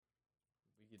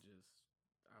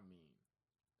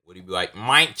Would he be like,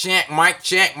 mic check,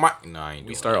 mic? No, I ain't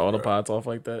We doing start that, all the bro. pods off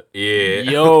like that. Yeah.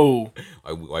 Yo.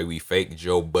 like we fake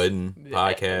Joe Budden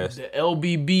podcast. The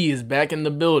LBB is back in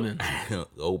the building.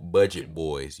 Low budget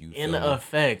boys. You In feel me?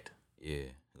 effect. Yeah.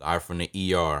 Live from the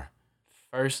ER.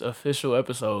 First official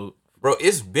episode. Bro,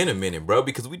 it's been a minute, bro,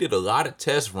 because we did a lot of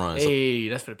test runs. Hey,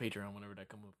 that's for the Patreon whenever that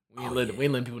come up. We ain't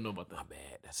letting people know about that. My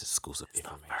bad. That's exclusive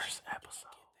information. The first episode.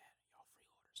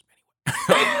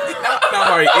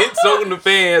 Now, already insulting the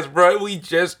fans, bro. We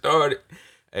just started.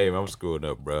 Hey, man, I'm screwing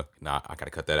up, bro. Nah, I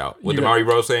gotta cut that out. What Damari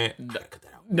Bro saying? I gotta cut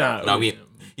that out. Nah,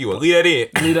 you wanna leave that in?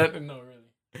 Leave that? No,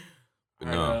 really. But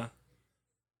no. Right,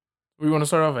 we want to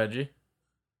start off at G.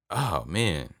 Oh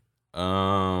man.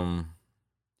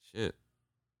 Shit.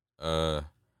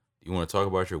 You want to talk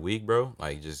about your week, bro?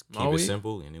 Like, just keep it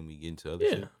simple, and then we get into other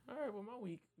shit. All right. Well, my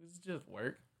week is just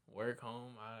work,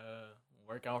 home. I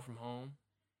work out from home,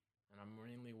 and I'm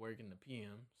mainly working the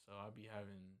PM, so I'll be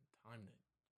having time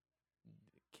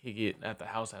to kick it at the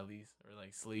house at least, or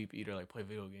like sleep, eat, or like play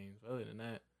video games. But other than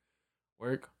that,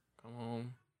 work, come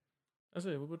home. That's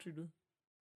it. What about you do?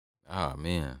 Oh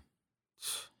man,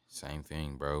 same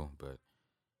thing, bro. But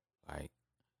like,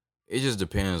 it just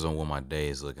depends on what my day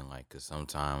is looking like. Cause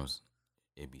sometimes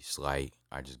it be slight.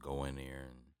 I just go in there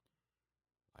and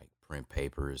like print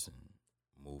papers and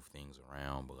move things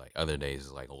around. But like other days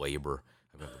it's like labor.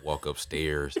 I have to walk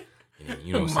upstairs. And then,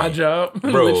 you know what I'm saying? job,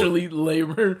 bro, literally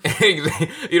labor.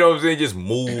 You know what I'm saying? Just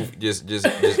move, just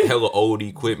hella old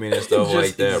equipment and stuff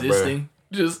like that, existing.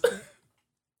 Bro.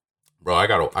 Bro, I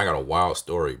got a wild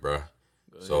story, bro.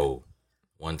 So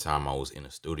one time I was in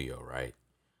a studio, right?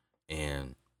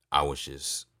 And I was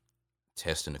just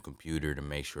testing the computer to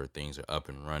make sure things are up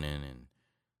and running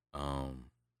and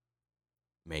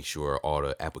make sure all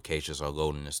the applications are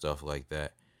loading and stuff like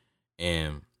that.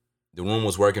 And the room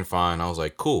was working fine. I was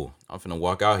like, cool. I'm finna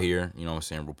walk out here, you know what I'm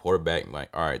saying, report back, like,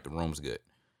 all right, the room's good.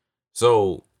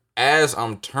 So as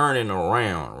I'm turning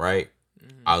around, right,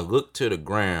 I look to the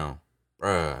ground,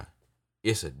 bruh,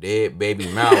 it's a dead baby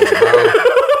mouse, bro.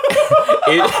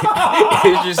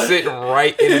 It's just sitting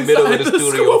right in the middle of the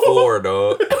studio floor,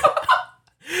 dog.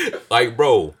 Like,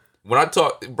 bro, when I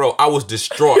talk, bro, I was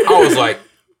distraught. I was like,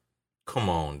 come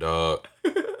on, dog.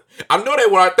 I know that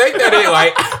when I think that ain't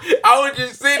like, I was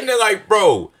just sitting there like,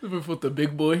 bro. With the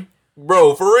big boy?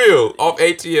 Bro, for real. Off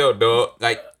ATL, dog.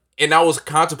 Like, and I was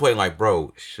contemplating like,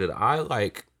 bro, should I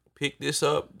like pick this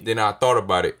up? Then I thought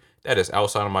about it. That is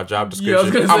outside of my job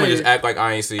description. I'm gonna just act like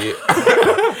I ain't see it.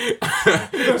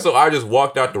 So I just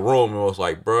walked out the room and was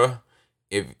like, bruh,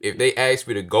 if they ask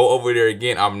me to go over there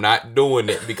again, I'm not doing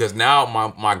it because now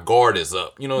my guard is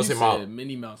up. You know what I'm saying?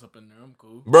 Minnie Mouse up in there. I'm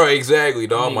cool. Bro, exactly,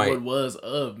 dog. I mean, what was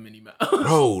of Minnie Mouse?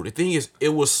 Bro, the thing is, it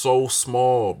was so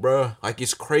small, bruh. Like,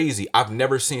 it's crazy. I've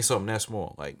never seen something that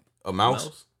small. Like, a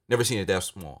mouse? Never seen it that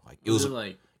small. Like, it was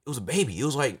a baby. It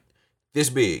was like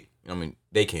this big. I mean,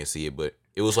 they can't see it, but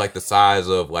it was like the size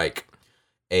of like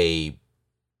it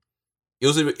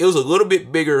was a little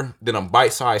bit bigger than a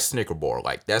bite-sized Snicker bar.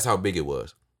 Like, that's how big it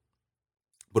was.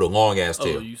 But a long-ass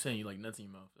tail. Oh, you saying you like nuts in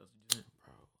your mouth. That's what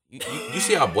you You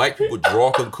see how black people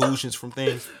draw conclusions from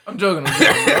things? I'm joking.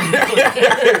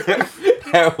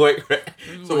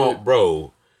 So,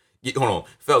 bro, hold on.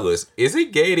 Fellas, is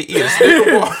it gay to eat a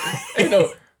Snicker bar? Hey,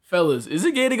 no. Fellas, is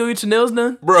it gay to go get your nails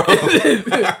done? Bro.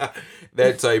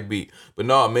 That type beat. But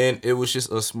no, man, it was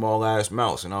just a small ass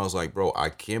mouse. And I was like, bro, I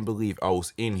can't believe I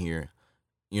was in here.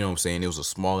 You know what I'm saying? It was a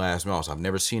small ass mouse. I've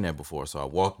never seen that before. So I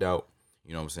walked out,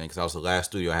 you know what I'm saying? Because that was the last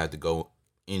studio I had to go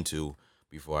into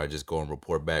before I just go and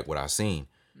report back what I seen.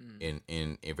 And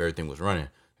if everything was running.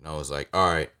 And I was like, all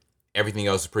right, everything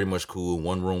else is pretty much cool.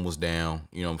 One room was down.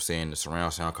 You know what I'm saying? The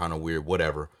surround sound kind of weird,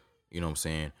 whatever. You know what I'm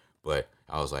saying? But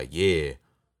I was like, yeah,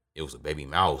 it was a baby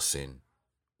mouse in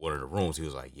one of the rooms. He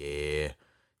was like, yeah,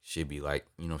 should be like,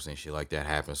 you know what I'm saying? Shit like that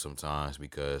happens sometimes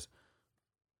because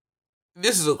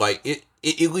this is like,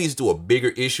 it leads to a bigger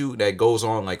issue that goes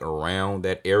on like around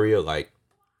that area. Like,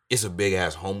 it's a big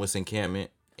ass homeless encampment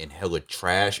and hella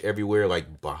trash everywhere,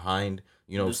 like behind,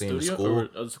 you know what I'm saying, the school.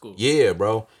 School. Yeah,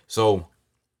 bro. So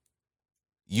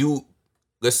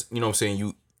let's say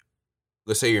you're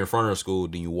in front of the school,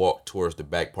 then you walk towards the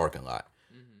back parking lot.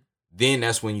 Then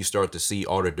that's when you start to see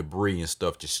all the debris and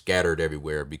stuff just scattered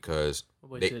everywhere because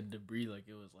they said debris like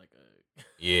it was like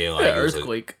a like an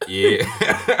earthquake.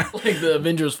 Like the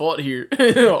Avengers fought here.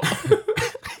 He said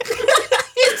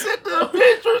the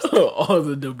Avengers. All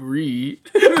the debris.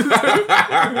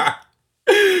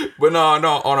 But no,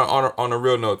 on a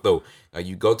real note though, like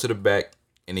you go to the back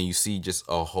and then you see just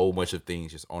a whole bunch of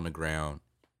things just on the ground,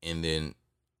 and then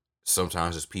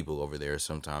sometimes there's people over there,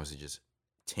 sometimes it's just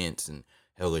tents and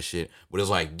hella shit. But it's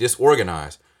like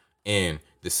disorganized. And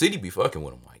the city be fucking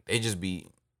with them. Like they just be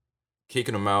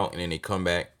kicking them out and then they come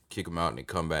back, kick them out and they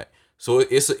come back. So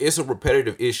it's a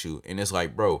repetitive issue. And it's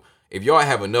like, bro, if y'all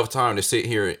have enough time to sit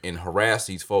here and harass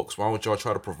these folks, why don't y'all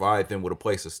try to provide them with a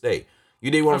place to stay? You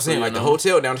dig what I'm saying? Like the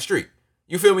hotel down the street.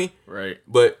 You feel me? Right.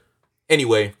 But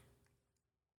anyway,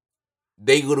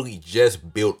 they literally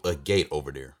just built a gate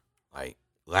over there. Like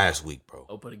last week, bro.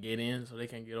 Oh, put a gate in so they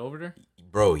can't get over there?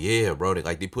 Bro, yeah, bro.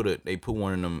 They put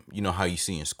one of them, you know how you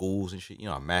see in schools and shit, you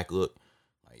know how Mac look?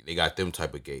 Like they got them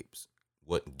type of gates.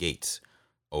 What gates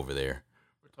over there?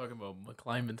 We're talking about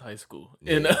McClymonds High School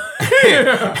in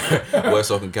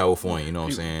West Oakland, California, you know what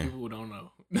I'm saying? People don't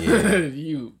know. Yeah.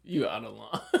 you out of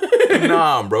line.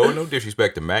 Nah, bro, no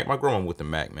disrespect to Mac. My grandma with the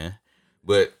Mac, man.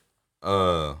 But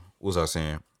what was I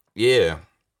saying? Yeah.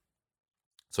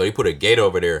 So they put a gate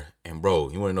over there, and bro,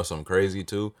 you want to know something crazy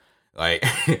too? Like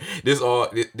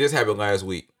this happened last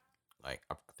week. Like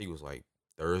I think it was like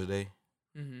Thursday,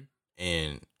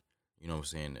 and you know what I'm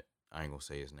saying. I ain't gonna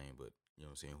say his name, but you know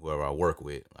what I'm saying. Whoever I work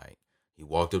with, like he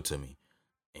walked up to me,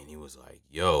 and he was like,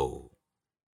 "Yo,"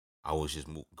 I was just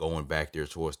going back there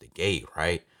towards the gate,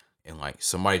 right? And like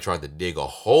somebody tried to dig a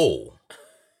hole,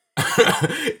 and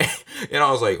I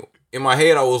was like, in my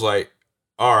head, I was like,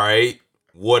 all right.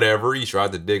 Whatever, he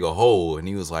tried to dig a hole, and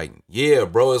he was like, yeah,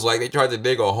 bro, it's like they tried to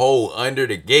dig a hole under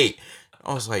the gate.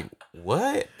 I was like,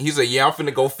 what? He's like, yeah, I'm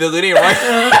finna go fill it in right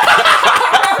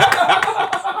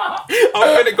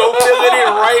I'm finna go fill it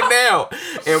in right now.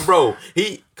 And bro,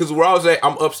 cause where I was at,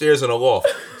 I'm upstairs in a loft.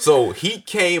 So he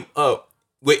came up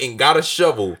and got a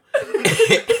shovel.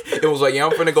 It was like, yeah,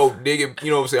 I'm finna go dig it,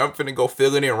 you know what I'm saying? I'm finna go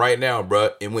fill it in right now,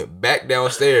 bro. And went back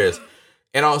downstairs.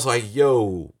 And I was like,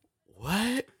 yo,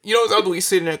 what? You know, I was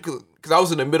sitting there because I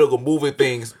was in the middle of moving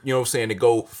things, you know what I'm saying, to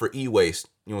go for e-waste.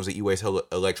 You know what I'm saying? E-waste,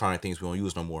 electronic things we don't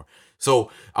use no more. So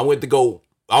I went to go,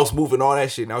 I was moving all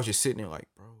that shit, and I was just sitting there like,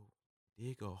 bro,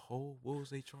 dig a hole? What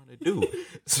was they trying to do?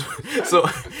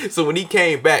 so when he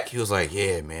came back, he was like,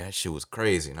 yeah, man, that shit was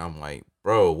crazy. And I'm like,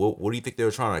 bro, what do you think they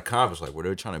were trying to accomplish? Like, were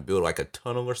they trying to build like a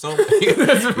tunnel or something? He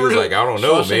was like, I don't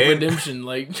know, man. Redemption,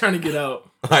 like trying to get out.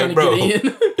 Like, bro,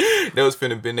 they was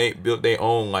finna built their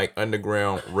own like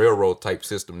underground railroad type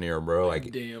system there, bro.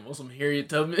 Like, damn, on some Harriet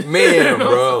Tubman. Man,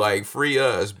 bro, like free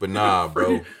us, but nah,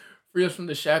 bro. Free us from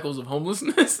the shackles of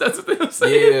homelessness. That's what they were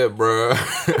saying. Yeah, bro.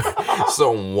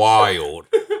 So wild.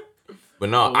 But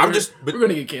no, we're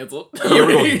gonna get canceled. Yeah,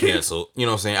 we're gonna get canceled. You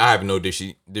know what I'm saying? I have no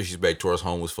disrespect towards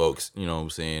homeless folks. You know what I'm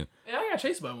saying? Yeah, I got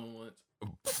chased by one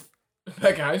once.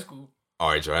 Back in high school. All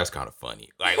right, Joe, that's kind of funny.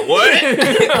 Like, what?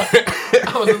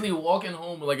 I was literally walking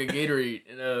home with like a Gatorade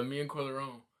and me and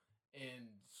Corleone, and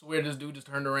swear this dude just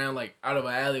turned around like out of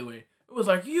an alleyway. It was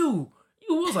like, you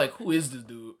was like, who is this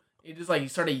dude? It just like he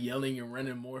started yelling and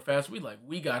running more fast. We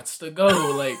got to go.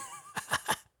 Like,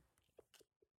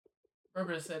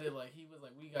 Remember said it like he was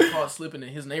like, we got caught slipping in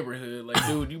his neighborhood. Like,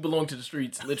 dude, you belong to the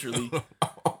streets, literally.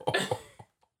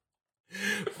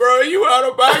 Bro, you out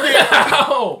of pocket.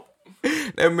 No.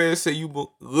 That man said you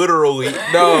literally,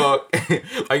 dog.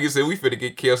 Like you said, we finna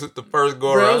get killed since the first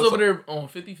go around. Bro, I was over there on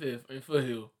 55th in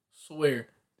Foothill. Swear.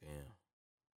 Damn.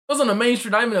 I was on the main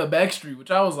street, not even a back street, which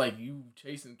I was like, you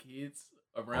chasing kids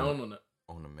around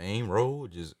on the main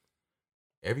road, just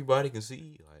everybody can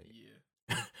see. Like,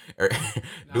 yeah.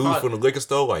 Dudes from the liquor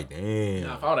store, like, damn.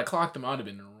 Now, if I would have clocked them, I would have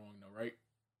been wrong, though, right?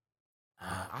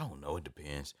 I don't know. It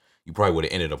depends. You probably would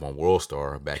have ended up on World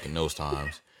Star back in those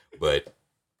times, but.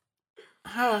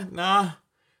 Nah,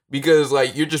 because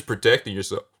like you're just protecting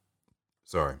yourself.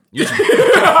 Sorry, you're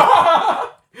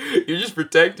just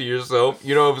protecting yourself.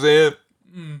 You know what I'm saying?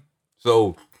 Mm.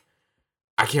 So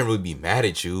I can't really be mad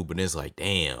at you, but it's like,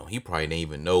 damn, he probably didn't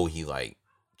even know he like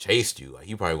chased you. Like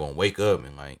he probably gonna wake up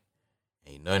and like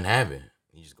ain't nothing happened.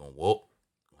 He just gonna walk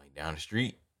like down the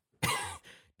street,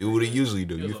 do what he usually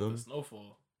do. You feel me?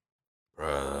 Snowfall.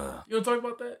 Bruh. You wanna talk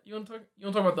about that? You wanna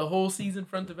talk about the whole season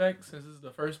front to back since this is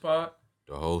the first pod?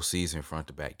 The whole season front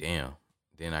to back. Damn.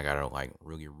 Then I gotta like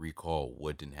really recall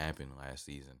what didn't happen last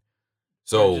season.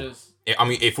 So I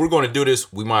mean, if we're gonna do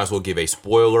this, we might as well give a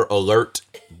spoiler alert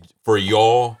for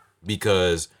y'all,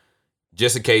 because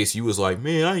just in case you was like,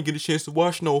 man, I didn't get a chance to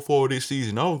watch Snowfall this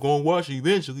season. I was gonna watch it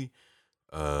eventually.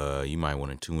 You might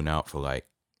want to tune out for like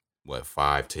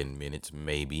 5-10 minutes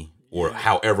maybe. Or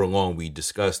however long we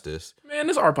discuss this. Man,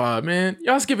 this our pod, man.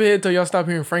 Y'all skip ahead till y'all stop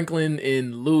hearing Franklin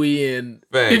and Louis and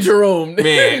Jerome.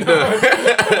 Man,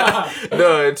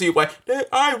 no, until you like,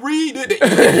 I read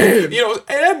it. You know, and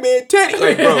that man Teddy.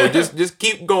 Like, bro, just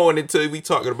keep going until we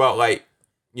talking about like,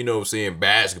 you know what I'm saying,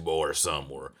 basketball or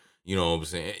something, or you know what I'm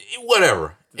saying,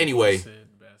 whatever. Anyway.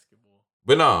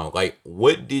 But no, like,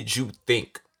 what did you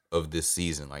think of this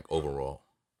season, like overall?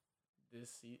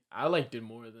 I liked it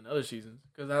more than other seasons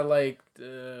because I liked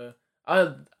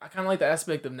I kind of like the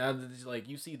aspect of now that it's like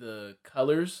you see the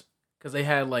colors because they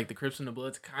had like the Crips and the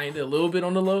Bloods kind of a little bit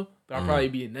on the low, but I'll probably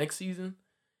be in next season.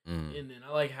 And then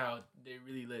I like how they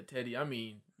really let Teddy. I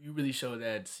mean, you really showed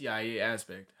that CIA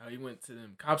aspect. How he went to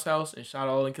them cops' house and shot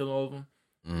all and killed all of them.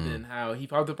 And then how he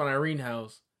popped up on Irene's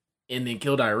house and then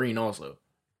killed Irene also.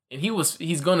 And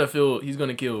he's gonna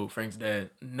kill Frank's dad.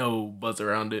 No buzz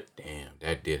around it. Damn,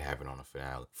 that did happen on the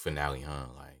finale, huh?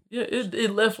 Like, yeah,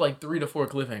 it left like 3 to 4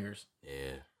 cliffhangers.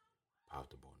 Yeah,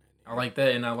 popped up on that. I like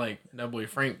that, and I like that boy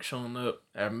Frank showing up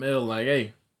at Mel like,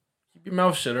 hey, keep your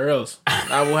mouth shut or else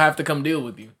I will have to come deal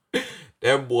with you.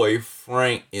 That boy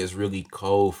Frank is really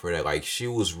cold for that. Like, she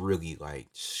was really like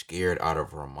scared out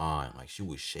of her mind. Like, she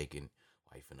was shaking,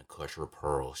 like finna clutch her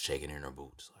pearls, shaking in her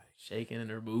boots, like shaking in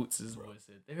her boots. His boy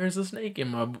said, "There's a snake in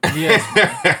my boots."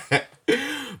 Yes,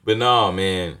 but no,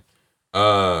 man.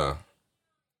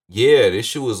 Yeah, this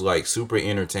shit was like super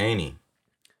entertaining,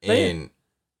 and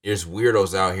there's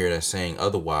weirdos out here that's saying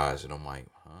otherwise, and I'm like,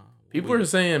 huh? People are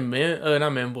saying, not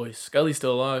man, boy, Scully's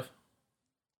still alive.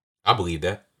 I believe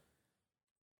that.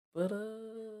 But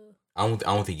I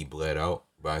don't think he bled out,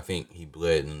 but I think he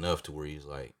bled enough to where he's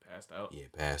like passed out. Yeah,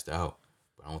 passed out.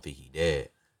 But I don't think he dead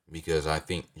because I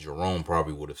think Jerome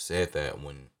probably would have said that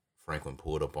when Franklin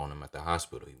pulled up on him at the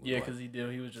hospital. Yeah, because he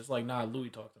did. He was just like, nah, Louis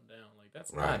talked him down. Like,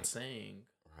 that's not saying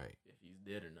if he's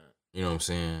dead or not. You know what I'm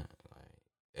saying? Like,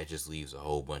 that just leaves a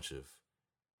whole bunch of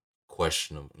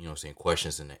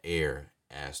questions in the air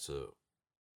as to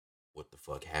what the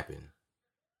fuck happened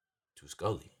to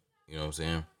Scully. You know what I'm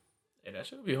saying? Yeah, that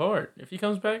should be hard. If he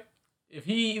comes back, if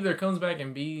he either comes back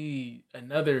and be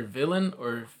another villain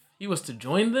or if he was to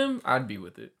join them, I'd be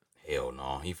with it. Hell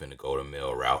no. He finna go the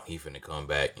Mel route. He finna come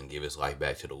back and give his life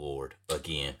back to the Lord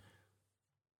again.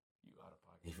 You out of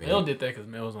pocket. Mel did that because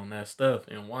Mel was on that stuff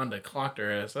and Wanda clocked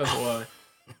her ass. That's why.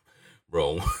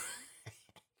 Bro.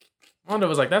 Wanda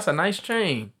was like, that's a nice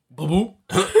chain. Boo boo.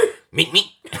 Meet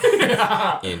me.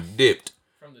 And dipped.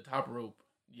 From the top rope.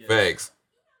 Yes. Facts.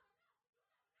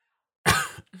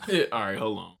 All right,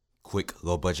 hold on. Quick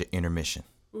low budget intermission.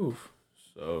 Oof.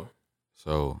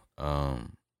 So,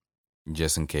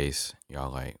 just in case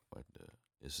y'all like,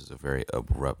 this is a very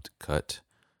abrupt cut.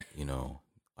 You know,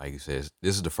 like it says,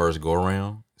 this is the first go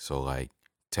around. So like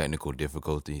technical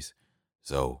difficulties.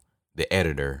 So the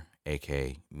editor,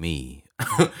 aka me,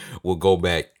 will go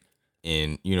back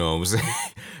and you know what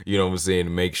I'm saying,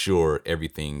 to make sure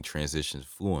everything transitions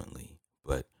fluently.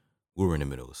 But we were in the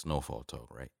middle of snowfall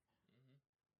talk, right?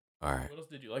 All right. What else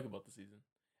did you like about the season?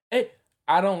 Hey,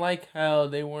 I don't like how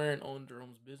they weren't on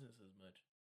Jerome's business as much.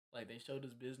 Like, they showed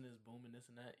his business booming, this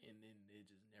and that, and then they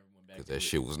just never went back to it. Because that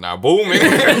shit was not booming.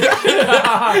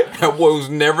 That boy was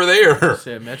never there.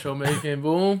 Said Metro making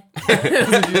boom.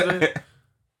 That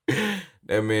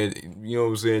man, you know what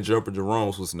I'm saying, Jumping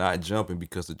Jerome's was not jumping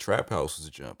because the trap house was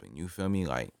jumping. You feel me?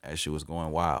 Like, that shit was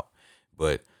going wild.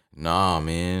 But, nah,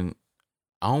 man,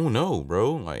 I don't know,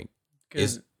 bro. Like,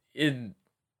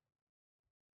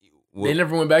 they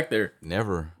never went back there.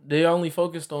 Never. They only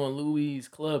focused on Louis'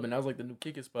 club, and that was like the new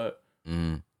kicking spot.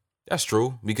 That's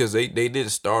true because they did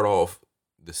start off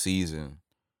the season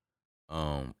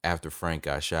after Frank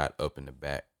got shot up in the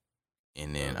back,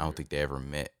 and then I don't think they ever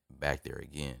met back there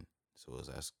again. So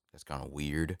that's kind of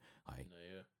weird. Like,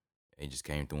 they just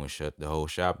came through and shut the whole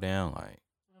shop down. Like,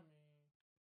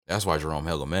 that's why Jerome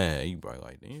hella mad. He probably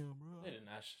like, damn, bro. They did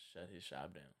not shut his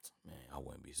shop down. Man, I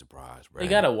wouldn't be surprised, bro. They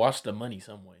gotta wash the money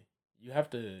some way. You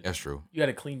have to. That's true. You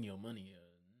gotta clean your money.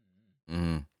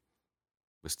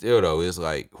 But still, though, it's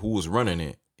like, who was running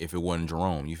it if it wasn't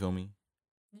Jerome? You feel me?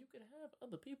 You could have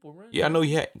other people running. Yeah, I know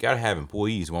you gotta have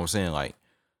employees. What I'm saying, like,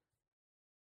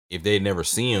 if they never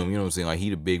see him, you know what I'm saying? Like, he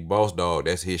the big boss dog.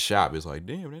 That's his shop. It's like,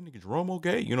 damn, that nigga Jerome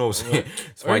okay? You know what I'm saying?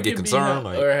 Somebody get concerned.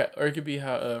 Or it could be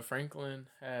how Franklin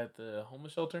had the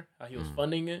homeless shelter. How he was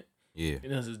funding it. Yeah.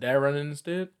 And it was his dad running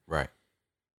instead. Right.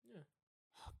 Yeah.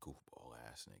 Goofball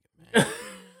ass nigga, man.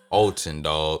 Alton,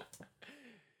 dog.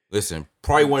 Listen,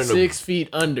 probably one of the 6 feet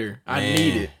under. Man. I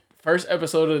need it. First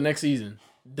episode of the next season.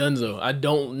 Dunzo. I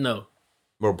don't know.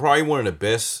 But probably one of the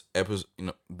best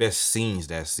best scenes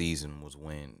that season was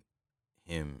when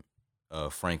him,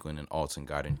 Franklin and Alton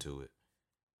got into it.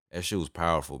 That shit was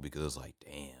powerful because it was like,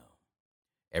 damn,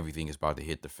 everything is about to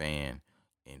hit the fan,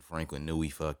 and Franklin knew he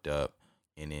fucked up,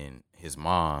 and then his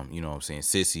mom, you know what I'm saying,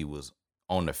 Sissy was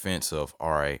on the fence of,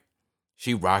 all right,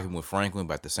 she rocking with Franklin,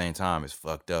 but at the same time, it's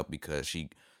fucked up because she,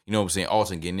 you know what I'm saying,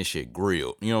 Alton getting this shit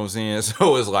grilled, you know what I'm saying?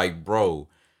 So it's like, bro,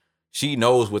 she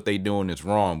knows what they doing is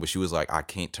wrong, but she was like, I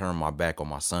can't turn my back on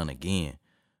my son again.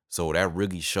 So that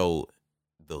really showed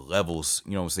the levels,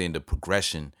 you know what I'm saying, the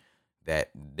progression that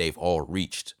they've all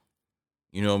reached.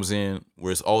 You know what I'm saying?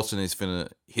 Whereas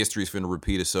history's finna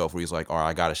repeat itself, where he's like, all right,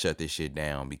 I gotta shut this shit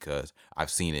down because I've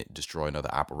seen it destroy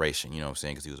another operation, you know what I'm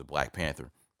saying? Because he was a Black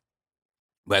Panther.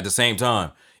 But at the same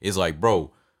time, it's like,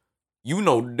 bro, you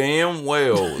know damn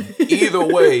well, either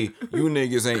way, you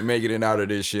niggas ain't making it out of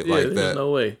this shit like that.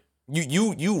 No way.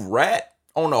 You rat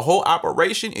on the whole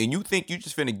operation and you think you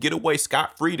just finna get away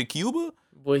scot-free to Cuba?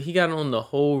 Boy, he got on the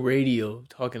whole radio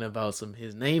talking about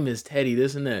his name is Teddy,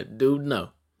 this and that. Dude, no.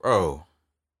 Bro.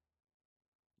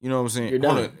 You know what I'm saying? You're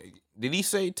done. Did he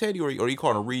say Teddy or he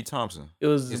called him Reed Thompson? It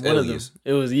was one of them.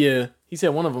 It was, yeah. He said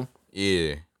one of them.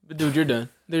 Yeah. But dude, you're done.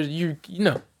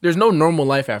 There's no normal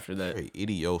life after that. Hey,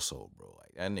 idioso, bro.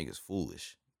 Like, that nigga's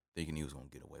foolish, thinking he was gonna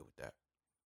get away with that.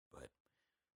 But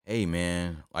hey,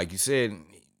 man, like you said,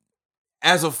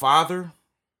 as a father,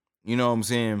 you know what I'm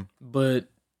saying? But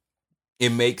it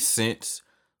makes sense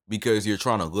because you're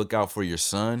trying to look out for your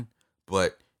son,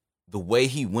 but the way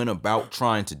he went about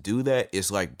trying to do that is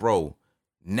like, bro,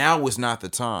 now is not the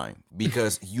time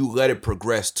because you let it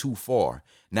progress too far.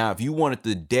 Now, if you wanted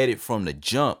to dead it from the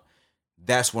jump,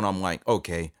 that's when I'm like,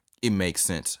 okay, it makes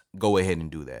sense. Go ahead and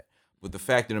do that. But the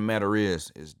fact of the matter is,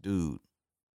 dude,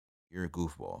 you're a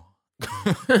goofball.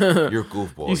 You're a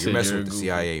goofball. You're messing with the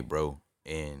CIA, bro.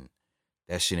 And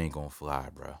that shit ain't gonna fly,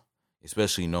 bro.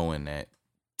 Especially knowing that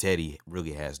Teddy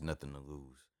really has nothing to lose.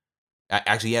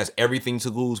 Actually, he has everything to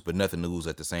lose, but nothing to lose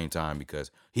at the same time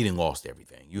because he done lost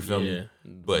everything. You feel me?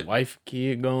 But wife,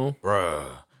 kid gone. Bruh.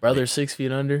 Brother 6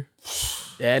 feet under.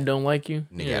 Dad don't like you.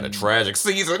 Nigga had a tragic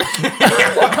season.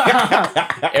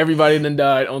 Everybody done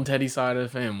died on Teddy's side of the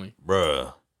family.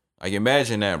 Bruh. Like,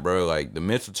 imagine that, bro. Like, the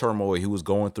mental turmoil he was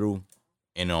going through,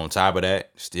 and on top of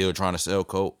that, still trying to sell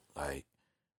coke. Like,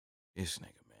 this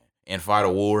nigga, man. And fight a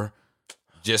war.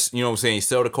 Just, you know what I'm saying?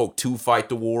 Sell the coke to fight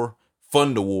the war.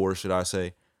 Fund the war, should I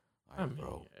say. Like, I mean,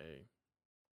 bro. hey,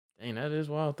 dang, that is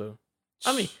wild, though.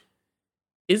 I mean,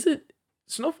 is it...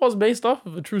 Snowfall's based off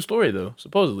of a true story, though,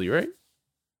 supposedly, right?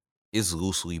 It's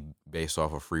loosely based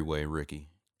off of Freeway Ricky.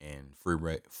 And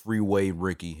Freeway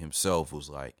Ricky himself was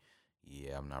like,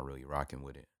 yeah, I'm not really rocking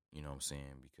with it. You know what I'm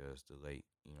saying? Because the late,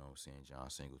 you know what I'm saying, John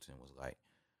Singleton was like,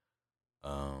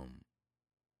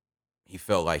 he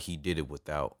felt like he did it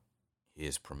without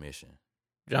his permission.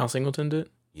 John Singleton did?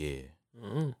 Yeah.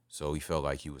 Mm-hmm. So he felt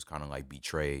like he was kind of like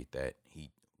betrayed that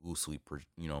he loosely,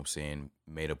 you know what I'm saying,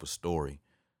 made up a story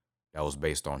that was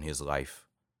based on his life.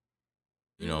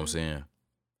 You know what I'm saying?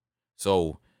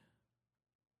 So,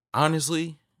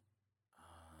 honestly...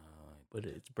 but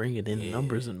it's bringing in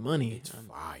numbers and money. It's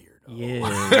fire, though.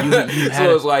 Yeah. You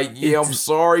so it's like, I'm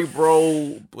sorry,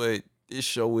 bro, but this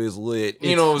show is lit.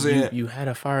 You know what I'm saying? You had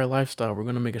a fire lifestyle. We're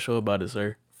going to make a show about it,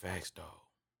 sir. Facts, dog.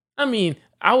 I mean,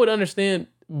 I would understand,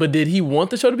 but did he want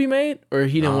the show to be made? Or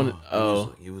he didn't want it?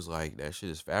 Oh. He was like, that shit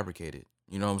is fabricated.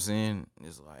 You know what I'm saying?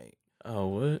 It's like... Oh,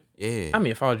 what? Yeah. I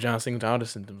mean, if I was John Singleton, I would have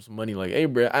sent him some money. Like, hey,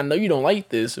 bro, I know you don't like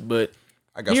this, but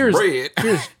I got some bread.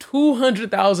 Here's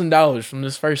 $200,000 from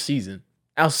this first season.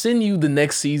 I'll send you the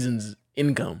next season's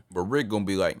income. But Rick gonna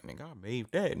be like, nigga, I made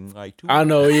that in like 2 minutes. I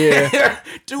know, yeah.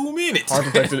 2 minutes.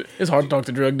 It's hard to talk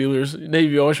to drug dealers. They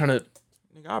be always trying to...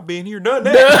 Nigga, I've been here, done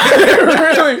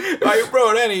that. Really? Like,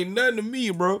 bro, that ain't nothing to me,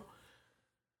 bro.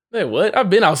 Hey, what? I've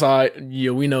been outside.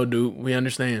 Yeah, we know, dude. We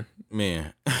understand.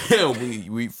 Man,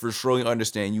 we for sure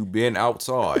understand you been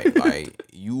outside. Like,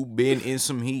 you been in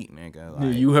some heat, nigga.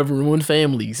 Like, you have ruined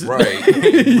families. Right.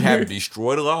 You have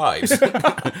destroyed lives.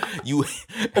 you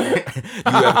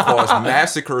have caused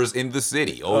massacres in the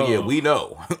city. Oh, yeah, we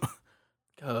know.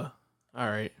 All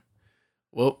right.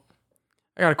 Well,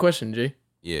 I got a question, Jay.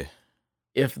 Yeah.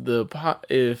 If the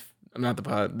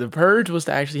purge was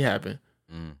to actually happen,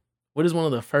 what is one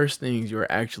of the first things you're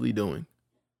actually doing?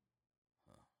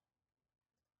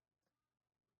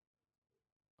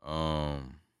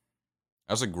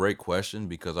 That's a great question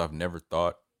because I've never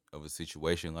thought of a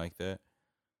situation like that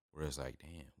where it's like,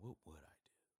 damn, what would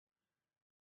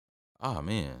I do? Oh,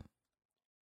 man.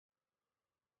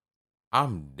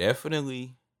 I'm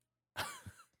definitely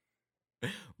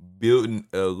building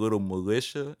a little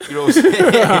militia, you know what I'm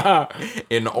saying?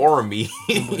 An army.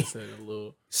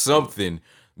 Something.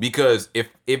 Because if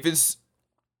it's...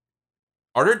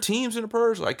 Are there teams in the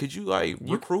purge? Like, could you like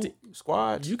recruit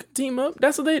squads? You can team up.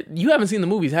 That's what you haven't seen the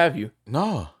movies, have you?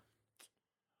 No.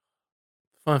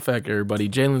 Fun fact, everybody: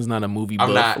 Jalen's not a movie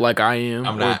buff like I am.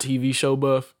 I'm not a TV show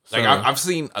buff. So. Like I've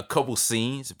seen a couple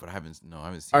scenes, but I haven't seen.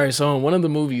 All right, so in one of the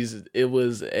movies, it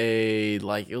was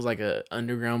like a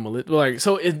underground militia. Like,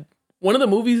 so One of the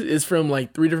movies is from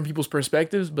like 3 different people's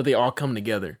perspectives, but they all come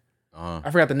together.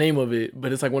 I forgot the name of it,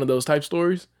 but it's like one of those type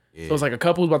stories. Yeah. So it's like a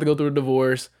couple who's about to go through a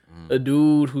divorce, a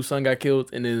dude whose son got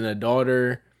killed, and then a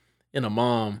daughter and a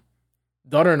mom.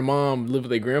 Daughter and the mom live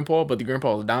with their grandpa, but the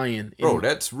grandpa is dying. Bro,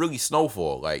 that's really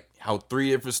Snowfall. Like how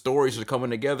 3 different stories are coming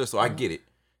together. So I get it.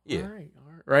 Yeah. All right.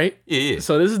 Right? Yeah.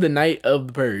 So this is the night of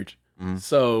the purge.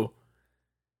 So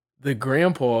the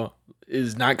grandpa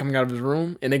is not coming out of his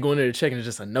room, and they go in there to check, and it's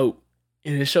just a note.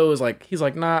 And it shows like he's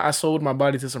like, nah, I sold my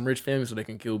body to some rich family so they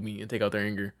can kill me and take out their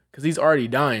anger because he's already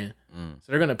dying. So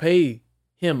they're gonna pay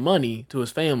him money to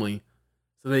his family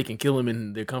so they can kill him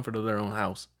in the comfort of their own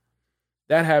house.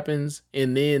 That happens,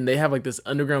 and then they have like this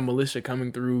underground militia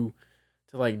coming through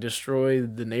to like destroy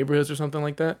the neighborhoods or something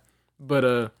like that.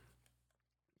 But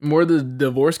more the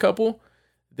divorced couple,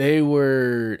 they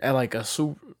were at like a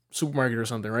supermarket or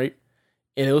something, right?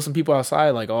 And there was some people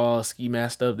outside like all ski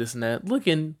masked up, this and that,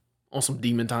 looking on some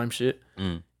demon time shit.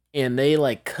 And they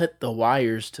like cut the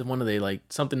wires to one of they like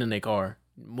something in their car.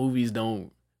 Movies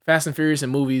don't Fast and Furious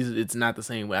and movies, it's not the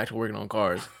same. We're actually working on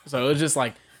cars. So it's just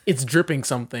like it's dripping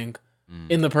something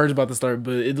in the purge about to start.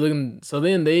 But it looking so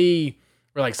then they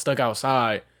were like stuck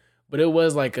outside. But it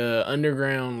was like a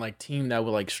underground like team that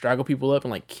would like strangle people up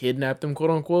and like kidnap them,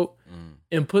 quote unquote,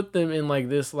 and put them in like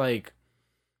this like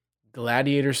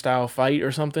gladiator style fight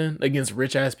or something against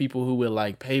rich ass people who would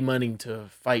like pay money to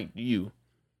fight you.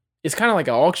 It's kind of like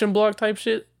an auction block type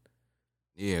shit.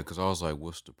 Yeah, because I was like,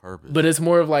 what's the purpose? But it's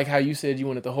more of like how you said you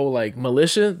wanted the whole like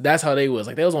militia. That's how they was.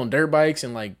 Like they was on dirt bikes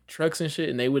and like trucks and shit,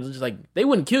 and they would just like they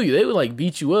wouldn't kill you. They would like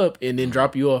beat you up and then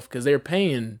drop you off because they're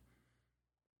paying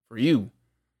for you.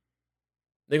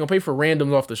 They're gonna pay for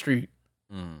randoms off the street.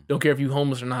 Don't care if you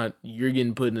homeless or not. You're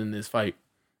getting put in this fight.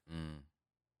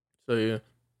 So yeah.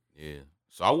 Yeah.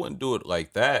 So I wouldn't do it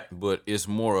like that, but it's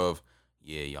more of,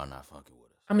 yeah, y'all not fucking with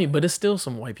us. I mean, but it's still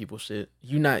some white people shit.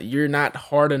 You're not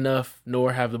hard enough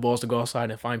nor have the balls to go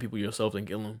outside and find people yourself and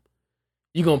kill them.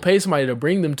 You're going to pay somebody to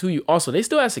bring them to you. Also, they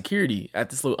still have security at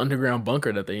this little underground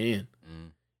bunker that they in.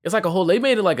 It's like they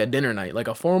made it like a dinner night, like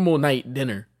a formal night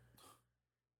dinner.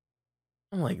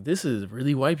 I'm like, this is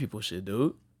really white people shit,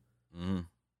 dude.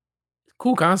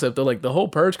 Cool concept though. Like the whole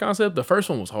purge concept, the first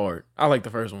one was hard. I like the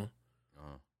first one.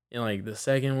 And like the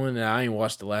second one, I ain't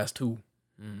watched the last 2.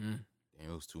 And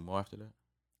it was 2 more after that?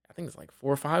 I think it's like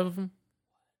 4 or 5 of them.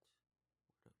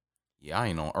 Yeah, I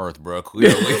ain't on Earth, bro.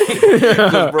 Clearly,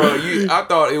 bro, I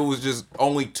thought it was just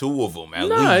only 2 of them at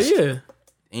least. Yeah.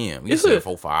 Damn, you said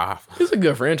 4, 5. It's a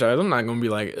good franchise. I'm not gonna be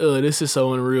like, this is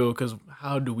so unreal. Because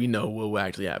how do we know what will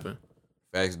actually happen?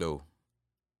 Facts though.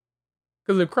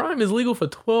 Because if crime is legal for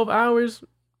 12 hours,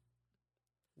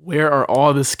 where are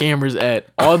all the scammers at?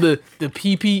 All the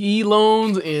PPE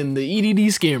loans and the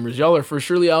EDD scammers. Y'all are for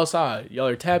surely outside. Y'all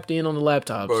are tapped in on the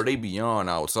laptops. Bro, they beyond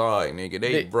outside,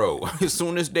 nigga. Bro, as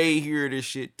soon as they hear this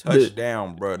shit touch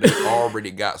down, bro, they already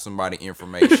got somebody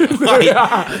information.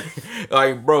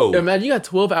 like, bro. Imagine you got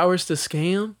 12 hours to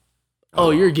scam. Oh,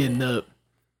 you're getting up.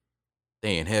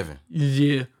 They in heaven.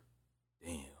 Yeah.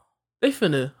 Damn. They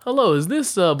finna, hello, is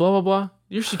this blah, blah, blah?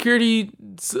 Your security,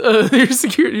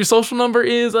 your social number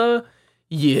is,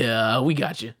 yeah, we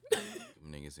got you.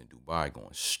 Them niggas in Dubai going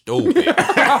stupid.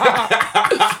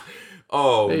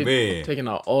 Man. Taking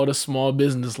out all the small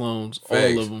business loans,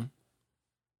 Facts. All of them.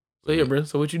 So yeah, bro,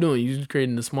 so what you doing? You just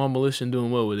creating a small militia and doing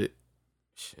what with it?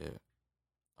 Shit.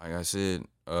 Like I said,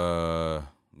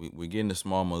 we're getting a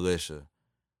small militia,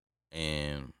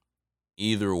 and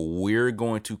either we're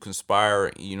going to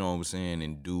conspire, you know what I'm saying,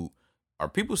 and do... Are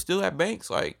people still at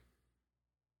banks? Like,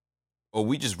 or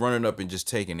we just running up and just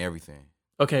taking everything?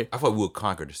 Okay. I thought we'll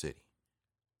conquer the city.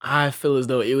 I feel as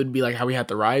though it would be like how we had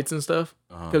the riots and stuff.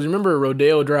 Because remember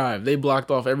Rodeo Drive, they blocked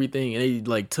off everything and they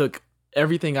like took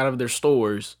everything out of their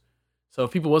stores. So if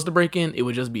people was to break in, it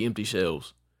would just be empty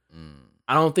shelves.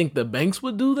 I don't think the banks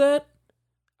would do that.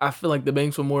 I feel like the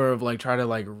banks would more of like try to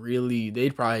like really,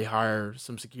 they'd probably hire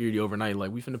some security overnight. Like,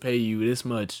 we finna pay you this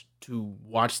much to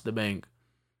watch the bank.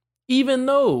 Even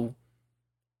though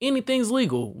anything's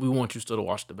legal, we want you still to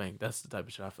watch the bank. That's the type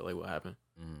of shit I feel like will happen.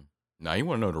 Now, you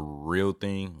want to know the real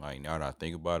thing? Like, now that I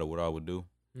think about it, what I would do?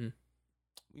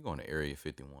 We going to Area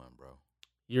 51, bro.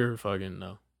 You're fucking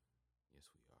no. Yes,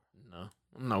 we are. No,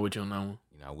 I'm not with you on that one.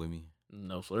 You not with me?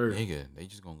 No, sir. Nigga, they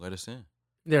just going to let us in.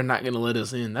 They're not going to let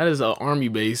us in. That is an army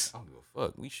base. I don't give a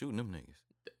fuck. We shooting them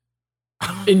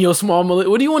niggas. In your small militia.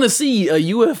 What do you want to see? A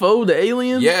UFO? The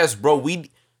alien? Yes, bro.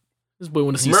 This boy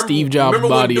want to see Steve Jobs'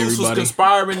 body, when Deuce was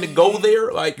conspiring to go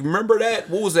there? Like, remember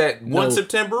that? What was that? 1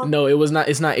 September? No, it was not.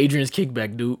 It's not Adrian's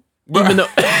kickback, dude. Even though,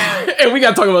 and we got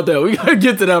to talk about that. We got to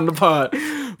get to that on the pod.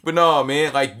 But no,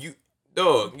 man. Like,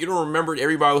 Dog, you don't remember?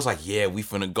 Everybody was like, "Yeah, we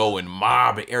finna go and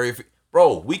mob an area."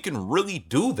 Bro, we can really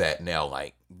do that now.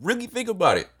 Like, really think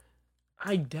about it.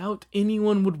 I doubt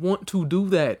anyone would want to do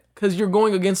that because you're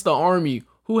going against the army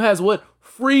who has what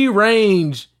free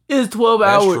range is 12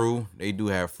 hours. That's true. They do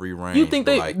have free range. You think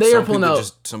but, they are pulling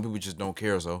out? Some people just don't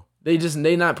care. So they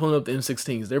not pulling up the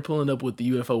M16s. They're pulling up with the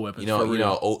UFO weapons.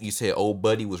 You said old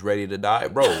buddy was ready to die,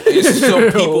 bro. It's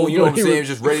some people, you know what I'm saying,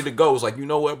 just ready to go. It's like, you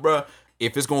know what, bro?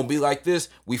 If it's gonna be like this,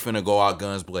 we finna go out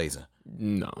guns blazing.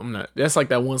 No, I'm not. That's like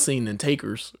that one scene in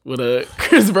Takers with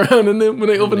Chris Brown and them when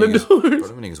they open the doors. Bro,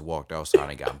 them niggas walked outside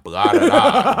and got blotted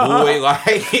out. Boy,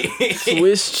 like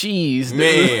Swiss cheese,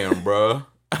 man, bro.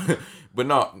 But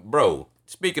no, bro.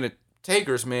 Speaking of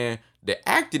Takers, man, the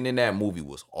acting in that movie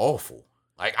was awful.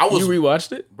 Like You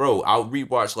rewatched it, bro? I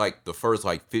rewatched like the first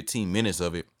 15 minutes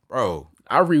of it, bro.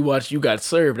 I rewatched You Got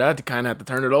Served. I had to kind of have to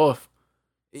turn it off.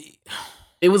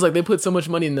 It was like they put so much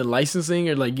money in the licensing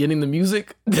or like getting the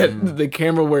music that the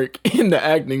camera work and the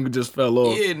acting just fell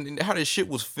off. Yeah, and how this shit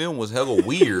was filmed was hella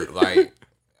weird. Like,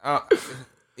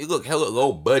 it looked hella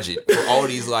low budget for all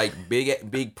these like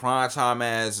big prime time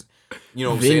ass. You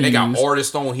know what I'm saying? They got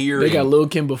artists on here. They got Lil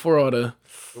Kim before all the.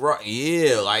 Right,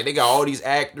 yeah, like they got all these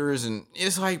actors, and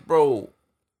it's like, bro,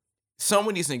 some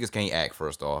of these niggas can't act.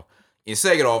 First off, and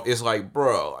second off, it's like,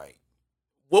 bro, like.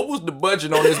 What was the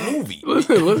budget on this movie? Let's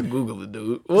Google it,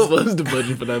 dude. What was the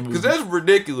budget for that movie? Because that's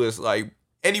ridiculous. Like,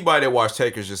 anybody that watched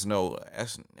Takers just know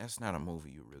that's not a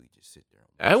movie you really just sit there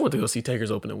and watch. I went to go see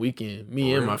Takers opening weekend.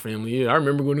 Me and my family. Yeah, I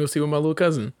remember going to go see with my little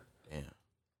cousin. Damn.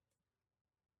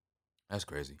 That's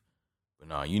crazy. But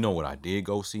nah, you know what I did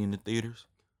go see in the theaters?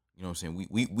 You know what I'm saying?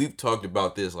 We've talked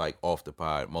about this like off the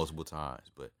pod multiple times,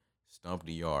 but Stomp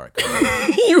the Yard.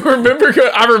 You remember?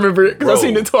 I remember it because I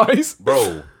seen it twice.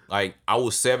 Bro. Like, I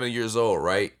was 7 years old,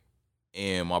 right?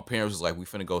 And my parents was like, we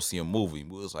finna go see a movie.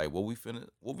 We was like, what we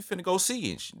finna go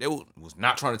see? And they was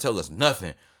not trying to tell us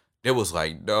nothing. They was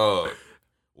like, dog.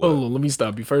 Oh, let me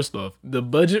stop you. First off, the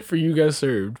budget for You Got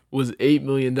Served was $8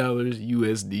 million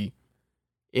USD.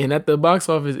 And at the box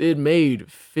office, it made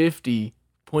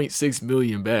 50.6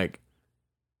 million back.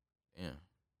 Yeah.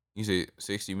 You said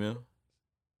 60 mil?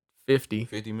 50.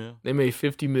 50 mil? They made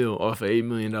 50 mil off an $8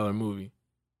 million movie.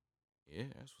 Yeah,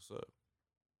 that's what's up.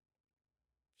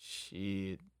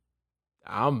 Shit.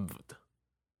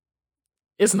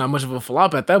 It's not much of a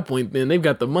flop at that point, then. They've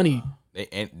got the money.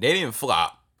 They didn't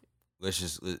flop. Let's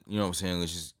just, you know what I'm saying?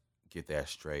 Let's just get that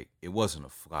straight. It wasn't a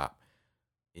flop.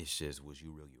 It's just, was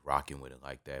you really rocking with it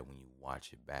like that when you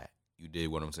watch it back? You did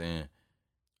what I'm saying?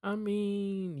 I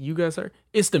mean, you guys are.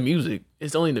 It's the music.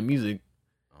 It's only the music.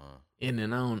 And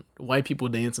then white people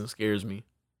dancing scares me.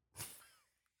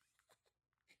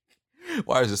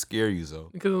 Why does it scare you so?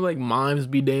 Because like mimes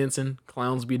be dancing,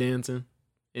 clowns be dancing.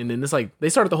 And then it's like they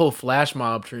started the whole flash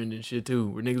mob trend and shit too,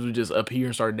 where niggas would just up here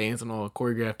and start dancing all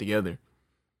choreographed together.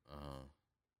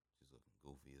 Just looking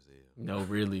goofy as hell. No,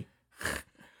 really.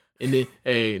 And then,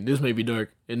 hey, this may be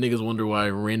dark. And niggas wonder why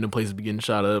random places be getting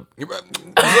shot up. I'm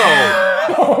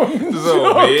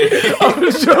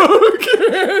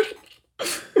joking.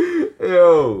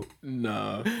 Yo.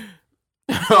 Nah.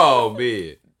 Oh,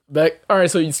 man. All right,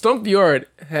 so you Stomp the Yard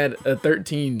had a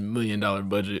 $13 million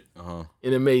budget, and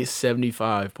it made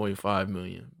 $75.5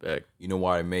 million back. You know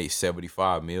why it made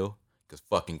 $75 million? Because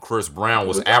fucking Chris Brown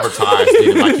was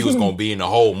advertising like he was gonna be in the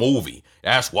whole movie.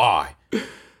 That's why. But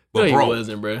no, he bro,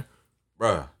 wasn't, bro.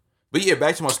 Bruh. But yeah,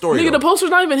 back to my story. Nigga, though. the poster's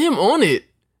not even him on it.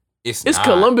 It's not.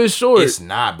 Columbus Short. It's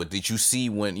not. But did you see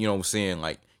when, you know what I'm saying?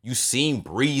 Like, you seen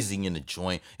Breezy in the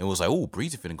joint and was like, oh,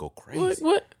 Breezy finna go crazy.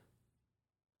 What?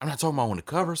 I'm not talking about on the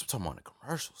covers. I'm talking about on the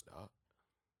commercials, dog.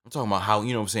 I'm talking about how,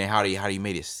 you know what I'm saying, how they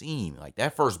made it seem. Like,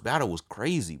 that first battle was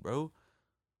crazy, bro.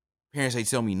 Parents ain't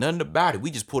tell me nothing about it. We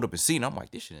just pulled up and seen it. I'm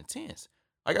like, this shit intense.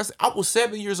 Like I said, I was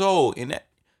 7 years old and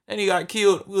he got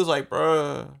killed. We was like,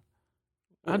 bruh.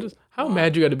 How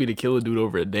mad you got to be to kill a dude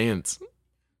over a dance?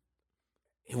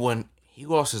 He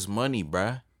lost his money,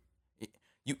 bruh.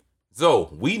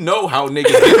 We know how niggas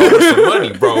get over some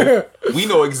money, bro. We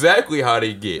know exactly how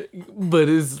they get. But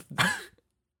it's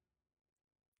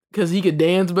because he could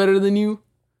dance better than you?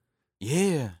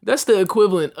 Yeah. That's the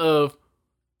equivalent of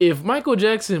if Michael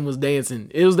Jackson was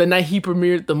dancing, it was the night he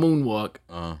premiered the moonwalk.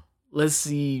 Let's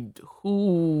see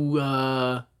who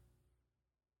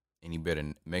any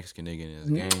better Mexican nigga in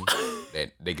this game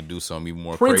that they could do something even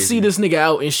more Prince crazy. See this nigga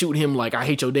out and shoot him like, I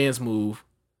hate your dance move.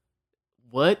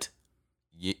 What?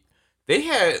 Yeah. They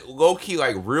had low-key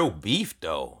like real beef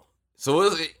though.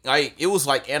 So it was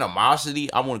like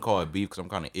animosity. I wouldn't call it beef because I'm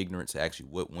kind of ignorant to actually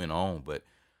what went on, but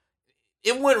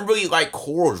it wasn't really like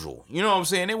cordial. You know what I'm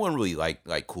saying? It wasn't really like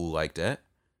cool like that.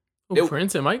 They-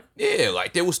 Prince and Mike? Yeah,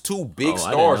 like there was two big Oh, I didn't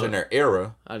stars know in their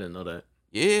era. I didn't know that.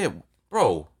 Yeah,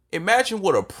 bro. Imagine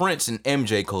what a Prince and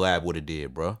MJ collab would have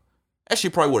did, bro. That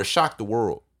shit probably would have shocked the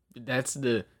world. That's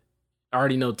the. I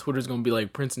already know Twitter's gonna be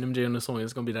like Prince and MJ on the song.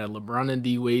 It's gonna be that LeBron and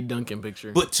D Wade dunking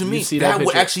picture. But to You me, see that would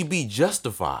picture? actually be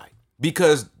justified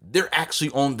because they're actually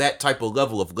on that type of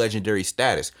level of legendary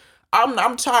status.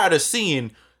 I'm tired of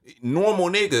seeing normal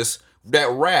niggas that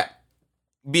rap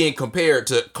being compared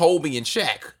to Kobe and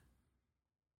Shaq.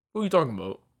 Who you talking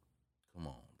about? Come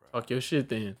on, bro. Talk your shit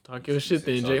then. Talk your shit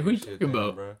then, Jay. Who you talking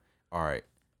about? Bro? All right.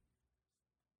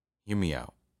 Hear me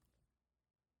out.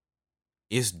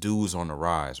 It's dudes on the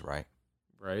rise, right?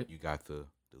 Right. You got the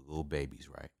little babies,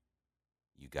 right?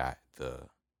 You got the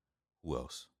who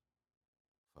else?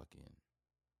 Fucking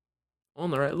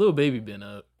On the right, little baby been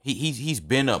up. he's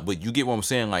been up, but you get what I'm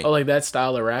saying, like Oh, like that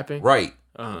style of rapping. right,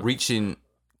 Uh-huh. reaching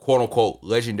quote unquote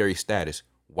legendary status.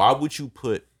 Why would you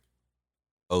put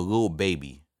a little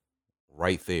baby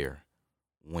right there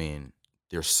when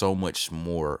there's so much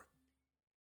more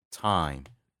time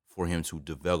for him to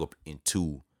develop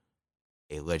into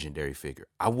a legendary figure?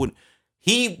 I wouldn't.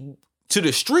 He to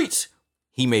the streets,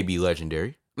 he may be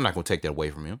legendary. I'm not gonna take that away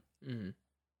from him. Mm-hmm.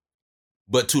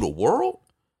 But to the world,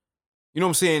 you know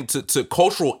what I'm saying? To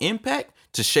cultural impact,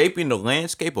 to shaping the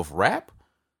landscape of rap,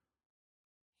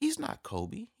 he's not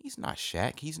Kobe. He's not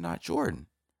Shaq. He's not Jordan.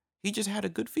 He just had a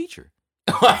good feature.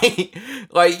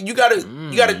 like you gotta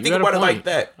think about it like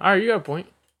that. All right, you got a point.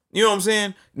 You know what I'm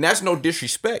saying? And that's no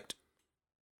disrespect,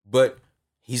 but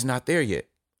he's not there yet.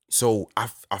 So I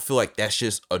feel like that's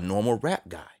just a normal rap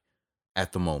guy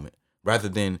at the moment, rather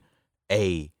than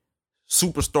a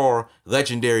superstar,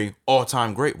 legendary,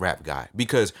 all-time great rap guy.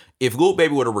 Because if Lil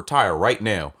Baby were to retire right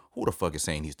now, who the fuck is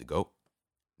saying he's the GOAT?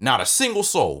 Not a single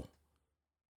soul.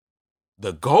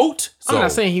 The GOAT? I'm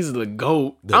not saying he's the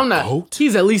GOAT. The I'm not. GOAT?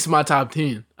 He's at least my top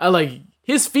 10. I like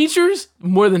his features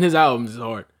more than his albums is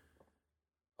hard.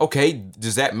 Okay,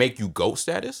 does that make you GOAT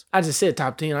status? I just said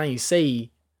top 10. I ain't say.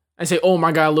 I say, oh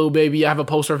my God, Lil Baby. I have a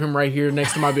poster of him right here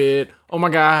next to my bed. Oh my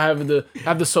God, I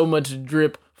have the so much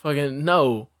drip. Fucking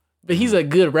no. But he's a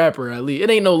good rapper at least. It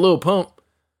ain't no Lil Pump.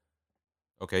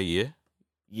 Okay, yeah.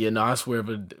 Yeah, no, I swear,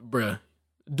 but bruh,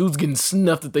 dude's getting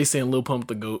snuffed that they saying Lil Pump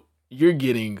the GOAT. You're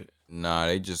getting. Nah,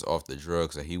 they just off the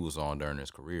drugs that he was on during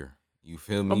his career. You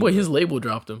feel me? My boy, his label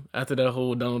dropped him after that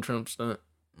whole Donald Trump stunt.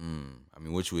 I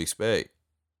mean, what you expect?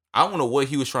 I don't know what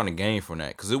he was trying to gain from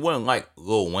that, because it wasn't like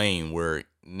Lil Wayne where,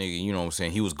 nigga, you know what I'm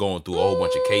saying, he was going through a whole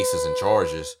bunch of cases and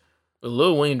charges. But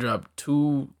Lil Wayne dropped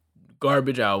 2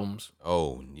 garbage albums.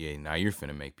 Oh, yeah, now you're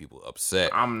finna make people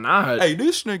upset. I'm not. Hey,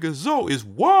 this nigga Zoe is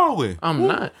wildin'. I'm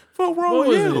not. Fuck wrong What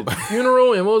with was him? it?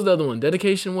 Funeral, and what was the other one?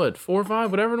 Dedication, what? 4 or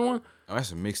 5? Whatever the one? Oh,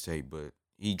 that's a mixtape, but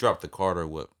he dropped the Carter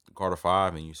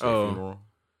 5, and you said Funeral?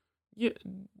 Yeah.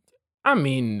 I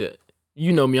mean,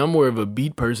 you know me. I'm more of a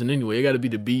beat person anyway. It got to be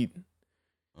the beat.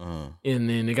 And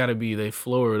then it got to be the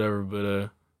flow or whatever.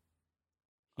 But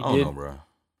I don't know, bro.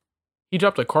 He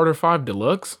dropped a Carter 5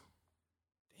 Deluxe.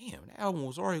 Damn, that album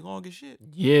was already long as shit.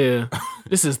 Yeah.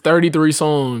 This is 33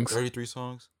 songs. 33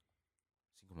 songs?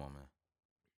 Come on, man.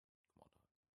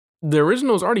 The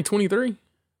original is already 23.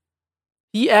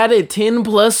 He added 10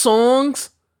 plus songs?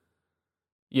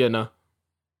 Yeah, no.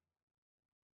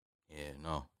 Yeah,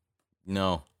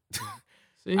 no.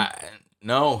 See?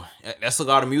 No, that's a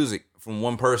lot of music from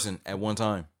one person at one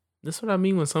time. That's what I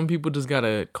mean when some people just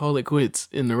gotta call it quits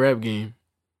in the rap game.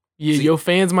 Yeah, See, your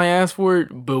fans might ask for it,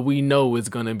 but we know it's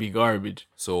gonna be garbage.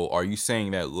 So are you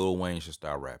saying that Lil Wayne should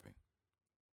start rapping?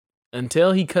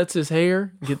 Until he cuts his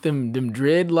hair, get them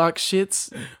dreadlock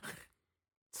shits.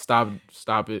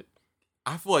 Stop it.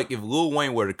 I feel like if Lil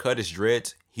Wayne were to cut his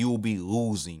dreads, he will be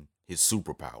losing his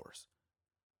superpowers.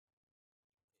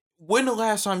 When the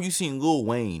last time you seen Lil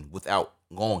Wayne without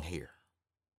long hair?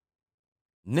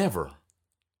 Never.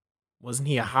 Wasn't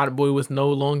he a hot boy with no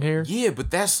long hair? Yeah, but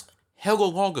that's hella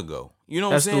long ago. You know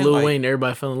That's what I'm saying? the Lil Like, Wayne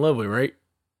everybody fell in love with, right?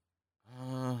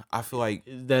 I feel like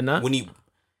Is that not? when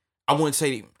I wouldn't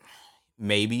say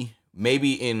maybe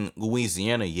in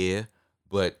Louisiana, yeah,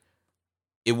 but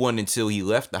it wasn't until he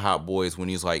left the Hot Boys when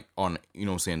he's like on, you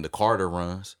know what I'm saying, the Carter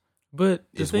runs. But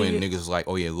Is when niggas was like,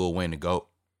 oh yeah, Lil Wayne the GOAT.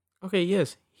 Okay,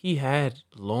 yes, he had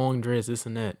long dreads, this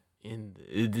and that, and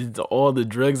it's all the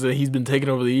drugs that he's been taking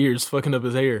over the years, fucking up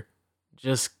his hair.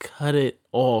 Just cut it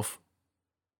off.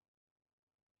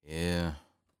 Yeah,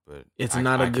 but It's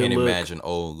not a good can't look. imagine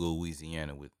old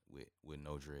Louisiana with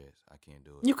no dreads. I can't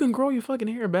do it. You can grow your fucking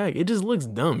hair back. It just looks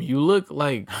dumb. You look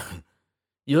like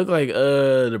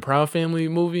the Proud Family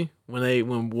movie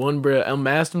when one bro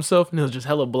unmasked himself and he was just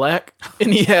hella black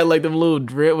and he had like them little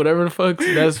drip, whatever the fuck.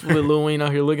 That's what Lil Wayne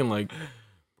out here looking like.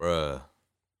 Bruh.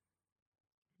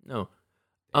 No.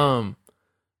 I'm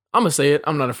gonna say it.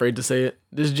 I'm not afraid to say it.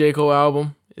 This J. Cole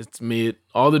album, it's mid.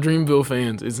 All the Dreamville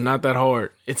fans, it's not that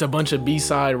hard. It's a bunch of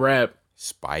B-side rap.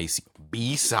 Spicy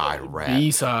B-side rap.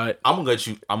 B-side. I'm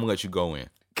gonna let you go in.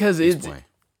 Cause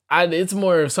it's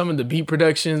more of some of the beat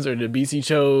productions or the beats he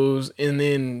chose, and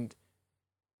then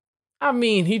I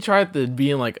mean he tried to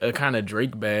be in like a kind of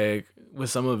Drake bag with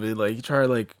some of it. Like he tried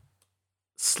like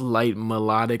slight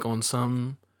melodic on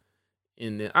some,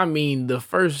 and then I mean the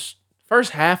first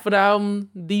half of the album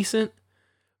decent,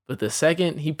 but the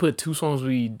second he put two songs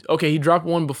he dropped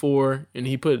one before and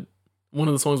he put one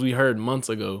of the songs we heard months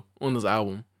ago on this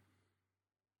album.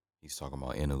 He's talking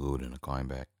about Interlude and the Climb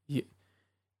Back. Yeah.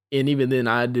 And even then,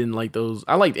 I didn't like those.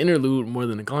 I liked Interlude more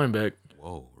than the Climb Back.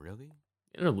 Whoa, really?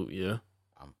 Interlude, yeah.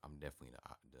 I'm definitely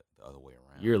the other way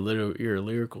around. You're a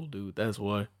lyrical dude. That's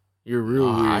why. You're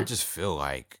real weird. I just feel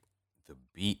like the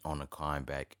beat on the Climb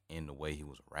Back and the way he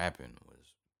was rapping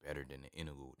was better than the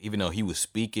Interlude. Even though he was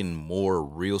speaking more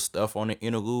real stuff on the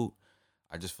Interlude,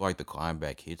 I just feel like the Climb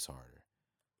Back hits harder.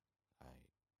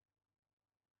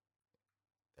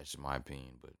 That's just my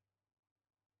opinion, but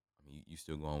you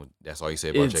still going with that's all you say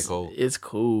about J. Cole? It's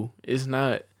cool. It's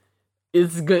not.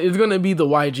 It's good. It's gonna be the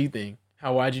YG thing.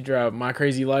 How YG dropped My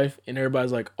Crazy Life, and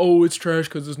everybody's like, "Oh, it's trash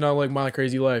because it's not like My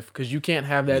Crazy Life." Because you can't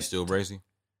have that. You still crazy?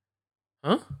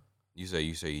 Huh? You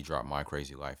say you dropped My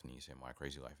Crazy Life, and you say My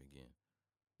Crazy Life again.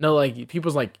 No, like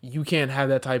people's like you can't have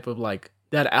that type of like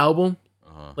that album.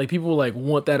 Like people like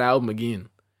want that album again.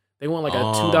 They want like a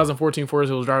 2014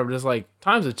 Forest Hills Drive, but it's like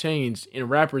times have changed and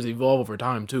rappers evolve over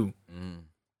time too.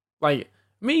 Like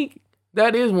me,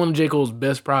 that is one of J. Cole's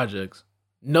best projects.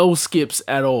 No skips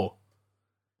at all.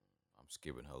 I'm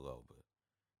skipping Hello,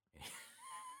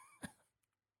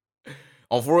 but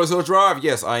on Forest Hills Drive,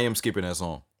 yes, I am skipping that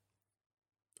song.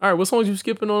 All right, what songs you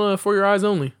skipping on For Your Eyes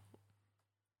Only?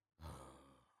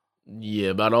 Yeah,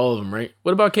 about all of them, right?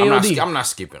 What about KOD? I'm not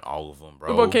skipping all of them,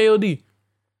 bro. What about KOD?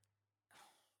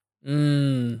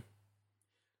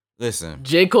 Listen,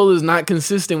 J. Cole is not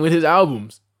consistent with his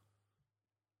albums.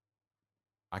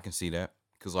 I can see that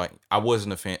because like I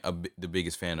wasn't the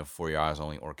biggest fan of For Your Eyes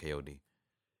Only or KOD.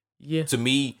 Yeah, to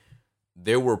me,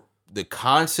 the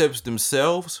concepts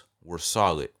themselves were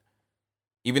solid.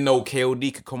 Even though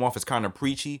KOD could come off as kind of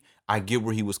preachy, I get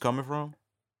where he was coming from.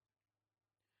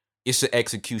 It's the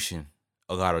execution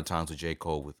a lot of times with J.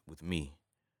 Cole with me.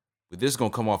 But this is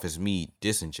going to come off as me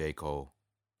dissing J. Cole.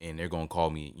 And they're going to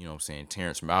call me, you know what I'm saying,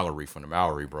 Terrence Mallory from the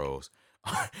Mallory Bros.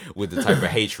 With the type of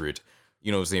hatred.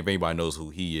 You know what I'm saying? If anybody knows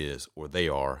who he is or they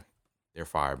are, they're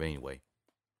fired. But anyway.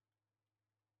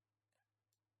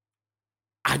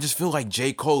 I just feel like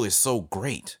J. Cole is so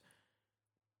great.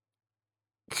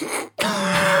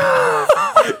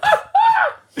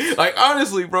 Like,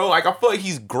 honestly, bro, like, I feel like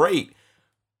he's great.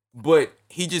 But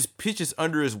he just pitches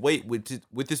under his weight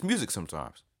with his music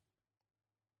sometimes.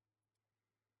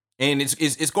 And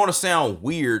it's going to sound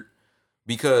weird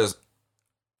because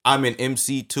I'm an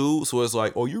MC too. So it's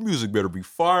like, oh, your music better be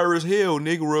fire as hell,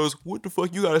 nigga. Russ, what the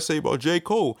fuck you got to say about J.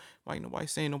 Cole? Like,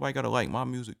 nobody's saying nobody got to like my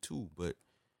music too. But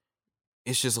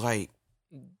it's just like,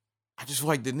 I just feel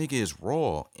like the nigga is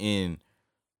raw. And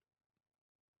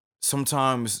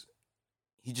sometimes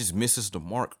he just misses the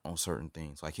mark on certain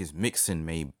things. Like his mixing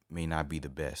may not be the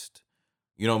best.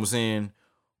 You know what I'm saying?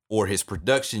 Or his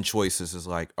production choices is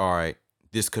like, all right,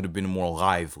 this could have been more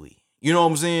lively. You know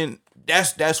what I'm saying?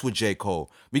 That's with J.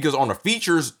 Cole. Because on the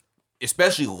features,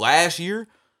 especially last year,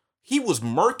 he was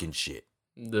murking shit.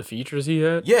 The features he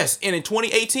had? Yes, and in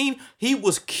 2018, he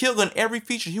was killing every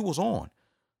feature he was on.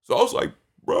 So I was like,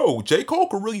 bro, J. Cole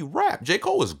could really rap. J.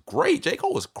 Cole is great. J.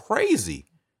 Cole is crazy.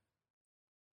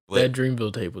 But that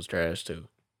Dreamville tape was trash too.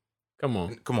 Come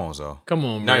on, Zo. Come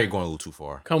on, now bro. You're going a little too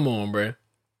far. Come on, bro.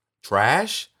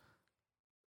 Trash?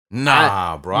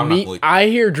 Nah, bro. I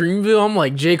hear Dreamville. I'm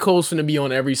like, J. Cole's finna be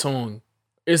on every song.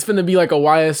 It's finna be like a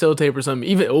YSL tape or something.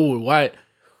 Even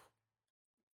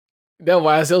that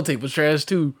YSL tape was trash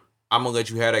too. I'm gonna let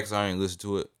you have that because I ain't listen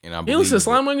to it, and I. You listen to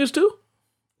Slime Language too?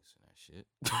 Listen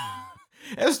to that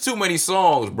shit. That's too many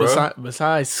songs, bro.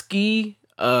 Besides Ski,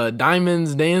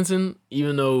 Diamonds Dancing,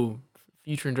 even though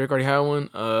Future and Drake already had one.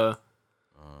 I'm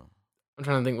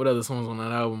trying to think what other songs on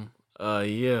that album.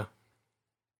 Yeah.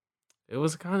 It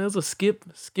was a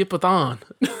skip-a-thon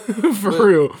for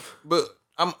real. But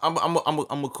I'm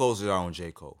gonna close it out on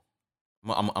J. Cole.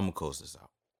 I'm gonna close this out.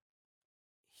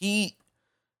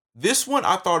 This one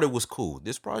I thought it was cool.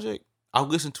 This project I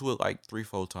listened to it like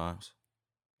 3-4 times.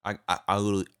 I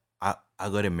I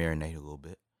let it marinate a little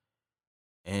bit.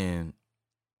 And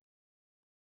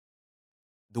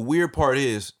the weird part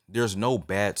is there's no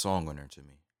bad song on there to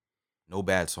me. No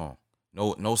bad song.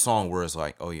 No song where it's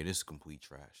like, oh yeah, this is complete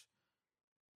trash.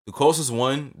 The closest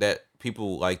one that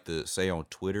people like to say on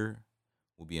Twitter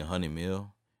would be 100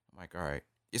 Mil. I'm like, all right.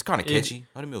 It's kind of catchy.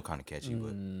 100 Mil kind of catchy,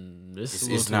 but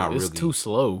it's not really. It's too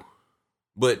slow.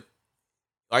 But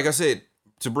like I said,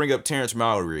 to bring up Terrence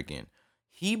Mallory again,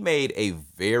 he made a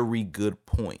very good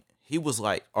point. He was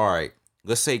like, all right,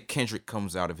 let's say Kendrick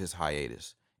comes out of his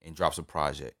hiatus and drops a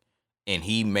project, and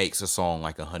he makes a song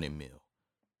like 100 Mil.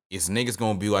 Is niggas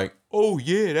gonna be like, oh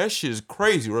yeah, that shit is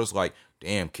crazy? Or it's like,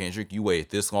 damn, Kendrick, you waited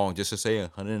this long just to say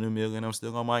 100 million, I'm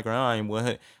still on my grind.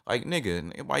 What? Like,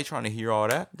 nigga, why you trying to hear all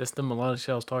that? That's the melodic shit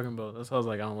I was talking about. That's how I was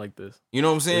like, I don't like this. You know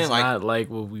what I'm saying? It's like, not like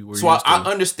what we were so used I to.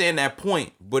 understand that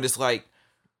point, but it's like,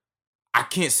 I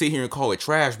can't sit here and call it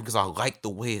trash because I like the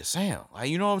way it sounds. Like,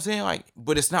 you know what I'm saying? Like,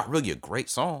 but it's not really a great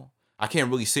song. I can't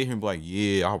really sit here and be like,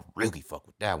 yeah, I really fuck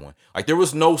with that one. Like, there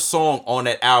was no song on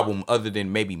that album other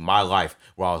than maybe My Life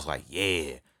where I was like,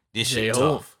 yeah, this shit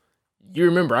tough. You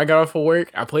remember, I got off of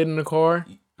work, I played in the car.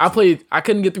 I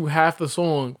couldn't get through half the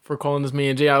song for calling this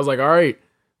man Jay. I was like, all right,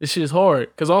 this shit is hard.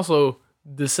 Because also,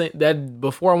 that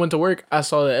before I went to work, I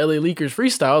saw the LA Leakers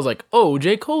freestyle. I was like, oh,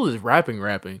 J. Cole is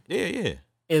rapping. Yeah.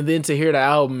 And then to hear the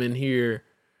album and hear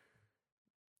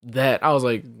that, I was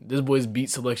like, this boy's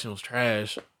beat selection was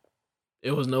trash.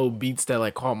 It was no beats that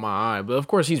like caught my eye. But of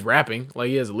course he's rapping. Like,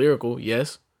 he has a lyrical,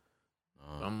 yes.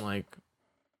 I'm like,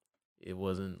 it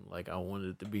wasn't like I wanted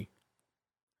it to be.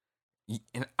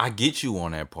 And I get you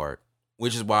on that part,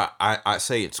 which is why I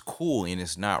say it's cool and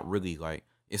it's not really like,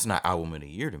 it's not album of the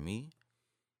year to me.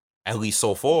 At least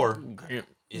so far,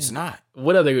 it's not.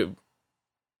 What other...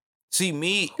 See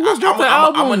me, I'm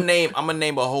gonna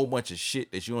name a whole bunch of shit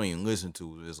that you don't even listen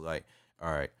to. It's like, all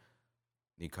right,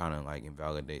 it kind of like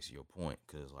invalidates your point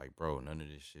because like, bro, none of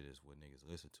this shit is what niggas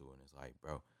listen to, and it's like,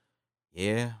 bro,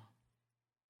 yeah.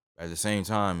 At the same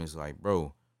time, it's like,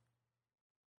 bro,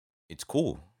 it's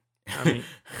cool. I mean,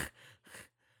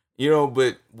 you know,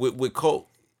 but with Cole,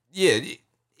 yeah,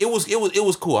 it was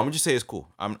cool. I'm gonna just say it's cool.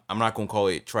 I'm not gonna call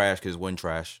it trash because it wasn't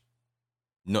trash.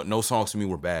 No songs to me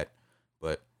were bad,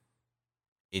 but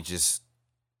it just,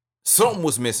 something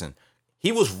was missing.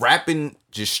 He was rapping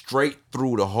just straight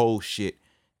through the whole shit,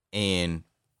 and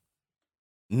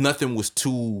nothing was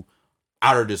too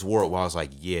out of this world. Where I was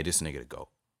like, yeah, this nigga to go.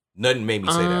 Nothing made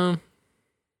me say that.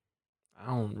 I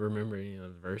don't remember any of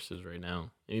the verses right now.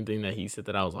 Anything that he said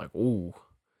that I was like, ooh.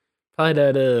 Probably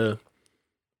that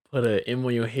put a M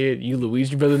on your head, you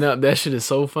Luigi brother. Now that shit is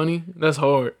so funny. That's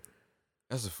hard.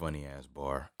 That's a funny ass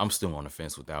bar. I'm still on the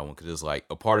fence with that one because it's like,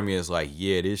 a part of me is like,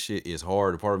 yeah, this shit is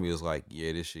hard. A part of me is like,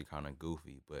 yeah, this shit kind of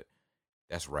goofy, but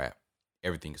that's rap.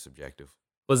 Everything is subjective.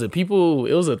 Was it people?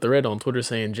 It was a thread on Twitter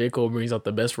saying J. Cole brings out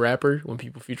the best rapper when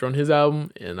people feature on his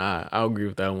album, and I agree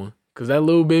with that one. Cause that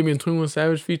Lil Baby and 21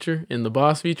 Savage feature and the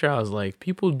Boss feature, I was like,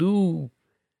 people do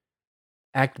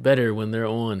act better when they're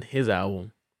on his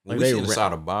album. When like we see the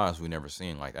side of Boss, we never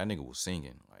seen like that nigga was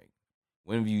singing. Like,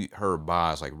 when have you heard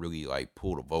Boss like really like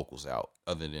pull the vocals out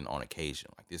other than on occasion?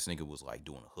 Like, this nigga was like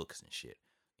doing hooks and shit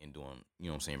and doing, you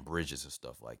know what I'm saying, bridges and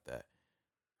stuff like that,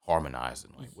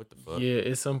 harmonizing. Like, what the fuck? Yeah,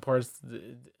 it's some parts.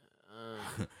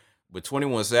 But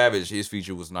 21 Savage, his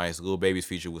feature was nice. Lil Baby's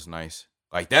feature was nice.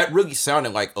 Like, that really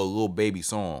sounded like a Lil Baby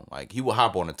song. Like, he would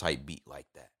hop on a tight beat like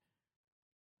that.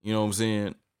 You know what I'm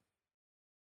saying?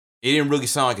 It didn't really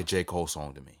sound like a J. Cole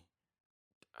song to me.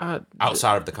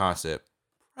 Outside of the concept.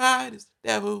 Pride is the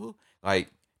devil. Like,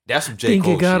 that's some J. Cole shit.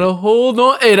 Think you got a hold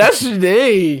on. Hey, that's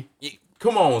hey.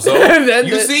 Come on, so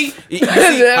you see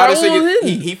how this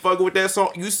nigga, he fucking with that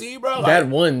song. You see, bro? Like, that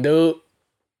one, dude.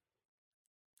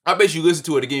 I bet you listen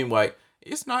to it again, like,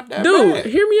 it's not that dude, bad.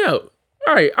 Hear me out.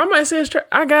 All right, I might say it's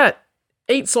I got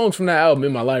 8 songs from that album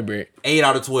in my library. 8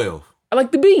 out of 12. I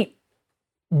like the beat.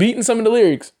 Beating some of the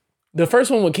lyrics. The first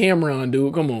one with Cameron,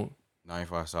 dude. Come on.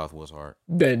 95 South was hard.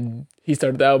 Then he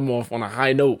started the album off on a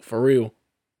high note, for real.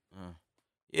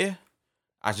 Yeah.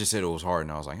 I just said it was hard,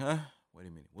 and I was like, huh? Wait a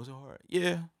minute. Was it hard?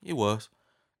 Yeah, it was.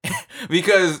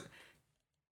 Because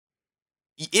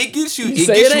it gets you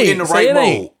in the right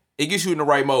mode. It gets you in the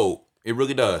right mode. It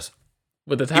really does.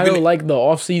 But the title, like the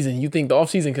off season, you think the off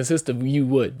season consists of you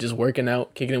what? Just working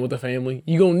out, kicking it with the family?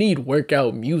 You gonna need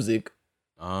workout music.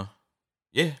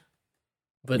 Yeah.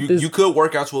 But you could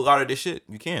work out to a lot of this shit.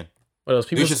 You can. What else?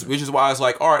 Which is why it's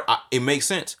like, all right, it makes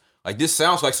sense. Like, this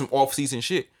sounds like some off season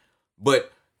shit.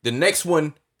 But the next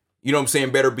one, you know what I'm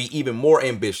saying, better be even more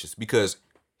ambitious, because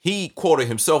he quoted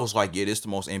himself as like, yeah, this is the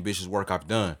most ambitious work I've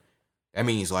done. That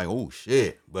means like, oh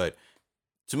shit. But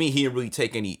to me, he didn't really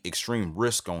take any extreme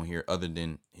risk on here other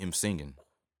than him singing.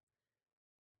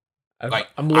 Like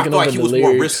I'm I looking feel like over he the was lyrics.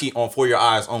 more risky on For Your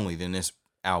Eyes Only than this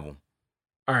album.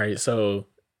 All right, so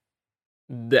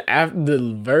the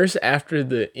verse after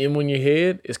the M on your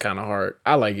head is kind of hard.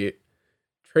 I like it.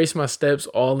 Trace my steps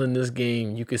all in this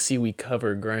game. You can see we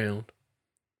cover ground.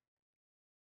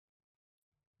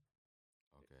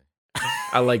 Okay.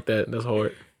 I like that. That's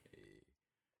hard.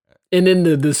 And then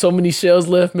the so many shells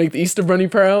left make the Easter Bunny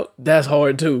proud. That's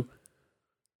hard too.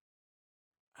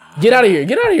 Get out of here.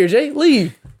 Get out of here, Jay.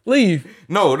 Leave.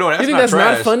 No, that's you think not that's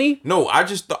trash. not funny? No, I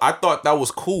thought that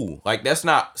was cool. Like that's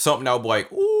not something I would be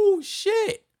like, ooh,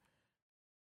 shit.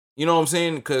 You know what I'm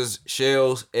saying? Because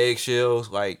shells, eggshells,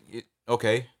 like,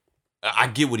 okay, I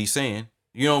get what he's saying.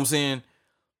 You know what I'm saying?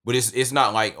 But it's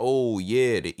not like, oh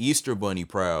yeah, the Easter Bunny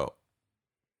proud.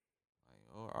 Like,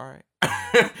 oh, all right.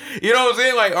 You know what I'm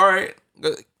saying? Like, all right,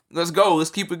 let's go. Let's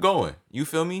keep it going. You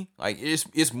feel me? Like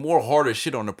it's more harder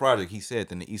shit on the project, he said,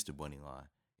 than the Easter Bunny line.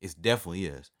 It definitely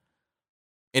is.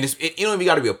 And it don't even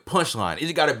got to be a punchline. It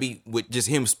just got to be with just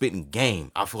him spitting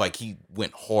game. I feel like he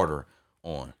went harder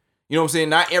on. You know what I'm saying?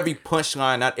 Not every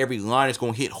punchline, not every line is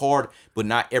going to hit hard, but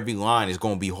not every line is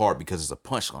going to be hard because it's a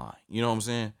punchline. You know what I'm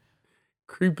saying?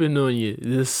 Creeping on you.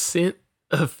 The scent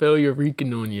of failure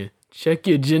reeking on you. Check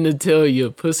your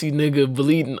genitalia, pussy nigga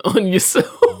bleeding on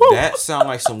yourself. That sounds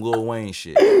like some Lil Wayne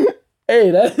shit.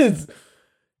 Hey,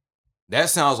 That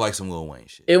sounds like some Lil Wayne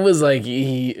shit. It was like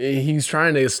he's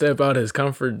trying to step out his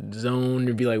comfort zone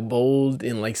and be like bold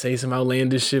and like say some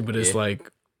outlandish shit, but it's like,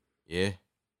 yeah.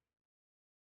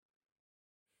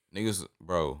 Niggas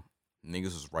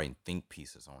was writing think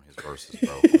pieces on his verses,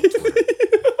 bro. On Twitter.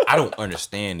 I don't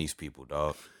understand these people,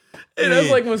 dog. Hey, that's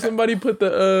like when somebody put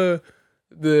the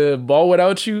Ball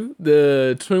Without You,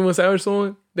 the 21 Savage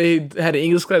song. They had an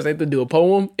English class, they had to do a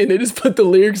poem, and they just put the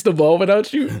lyrics to Ball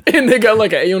Without You, and they got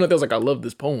like an A on it. They was like, I love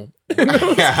this poem.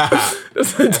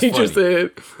 That's what the teacher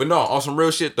said. But no, on some real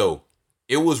shit though,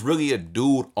 it was really a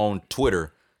dude on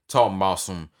Twitter talking about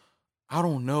some, I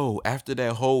don't know, after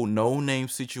that whole No Name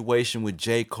situation with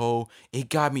J. Cole, it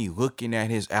got me looking at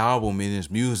his album and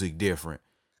his music different.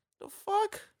 The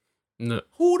fuck? No.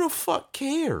 Who the fuck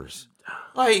cares?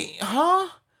 Like, huh?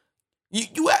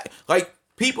 You like,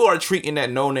 people are treating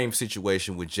that No Name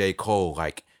situation with J. Cole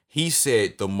like he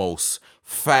said the most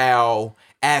foul,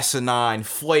 asinine,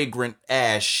 flagrant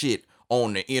ass shit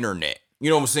on the internet. You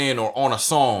know what I'm saying? Or on a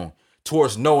song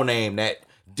towards No Name that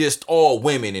dissed all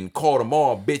women and called them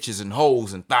all bitches and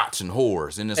hoes and thoughts and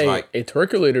whores. And it's like, a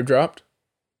Twerkulator dropped.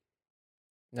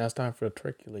 Now it's time for a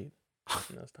Twerkulate.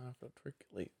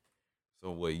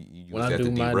 So what, you When was I at the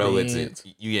do my derail it? dance,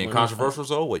 You getting when controversial?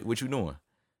 So what you doing?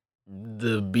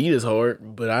 The beat is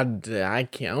hard, but I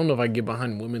can't. I don't know if I get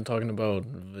behind women talking about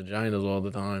vaginas all the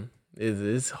time.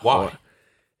 It's hard. Why?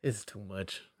 It's too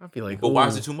much. I feel like. But why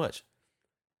is it too much?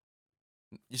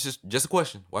 It's just a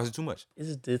question. Why is it too much?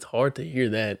 It's hard to hear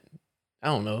that. I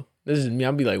don't know. This is me.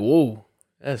 I'll be like, whoa,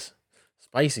 that's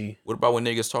spicy. What about when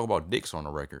niggas talk about dicks on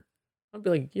the record? I'll be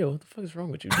like, yo, what the fuck is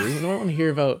wrong with you, dude? I don't want to hear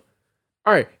about.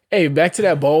 All right, hey, back to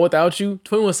that Ball Without You.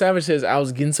 21 Savage says, I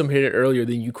was getting some hit earlier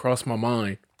than you crossed my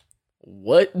mind.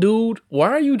 What, dude? Why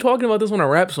are you talking about this on a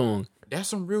rap song? That's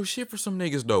some real shit for some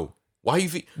niggas, though. Why you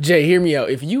feel... Jay, hear me out.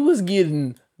 If you was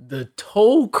getting the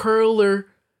toe curler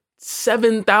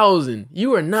 7,000,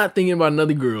 you are not thinking about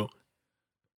another girl.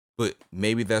 But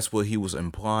maybe that's what he was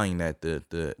implying, that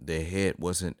the head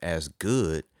wasn't as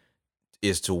good,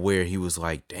 is to where he was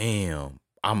like, damn,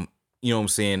 I'm, you know what I'm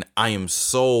saying? I am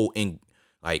so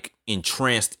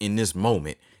entranced in this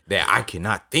moment that I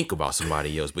cannot think about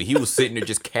somebody else. But he was sitting there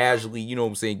just casually, you know what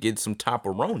I'm saying, getting some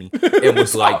Topperoni and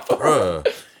was like, bruh,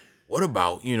 what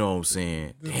about, you know what I'm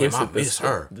saying? Damn, I miss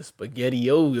her. The spaghetti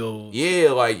yo-yo.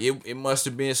 Yeah, like it must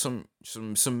have been some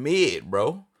mid,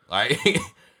 bro. Like,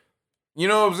 you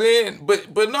know what I'm saying?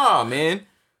 But nah, man.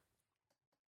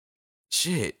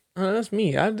 Shit. That's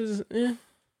me.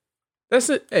 That's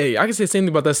it. Hey, I can say the same thing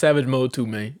about that Savage Mode too,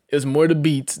 man. It's more the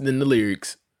beats than the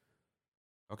lyrics.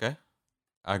 Okay.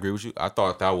 I agree with you. I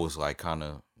thought that was like kind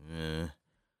of,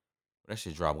 that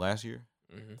shit dropped last year.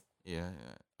 Mm-hmm. Yeah,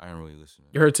 I didn't really listen.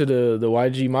 You heard to the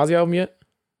YG Mozzie album yet?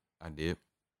 I did.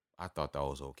 I thought that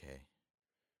was okay.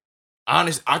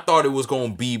 Honest, I thought it was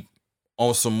gonna be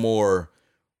on some more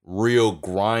real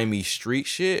grimy street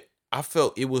shit. I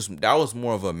felt that was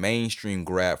more of a mainstream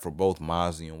grab for both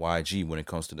Mozzie and YG when it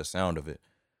comes to the sound of it.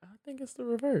 I think it's the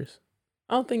reverse.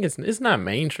 I don't think it's not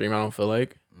mainstream. I don't feel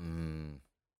like.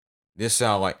 This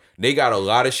sound like they got a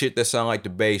lot of shit that sound like the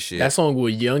bass shit. That song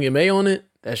with Young M.A on it,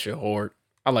 that shit hard.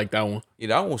 I like that one. Yeah,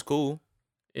 that one was cool.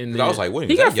 And 'Cause then I was like, wait,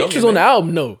 he is got that Young features on the M.A?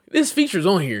 album. No, this features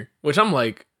on here, which I'm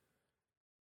like,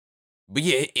 But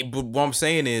yeah, but what I'm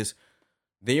saying is,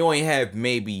 they only have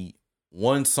maybe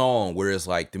one song where it's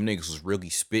like them niggas was really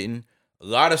spitting. A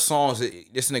lot of songs,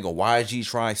 this nigga YG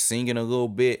tries singing a little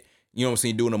bit. You know what I'm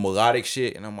saying? Doing the melodic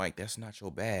shit, and I'm like, that's not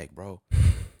your bag, bro.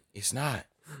 It's not.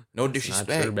 No disrespect.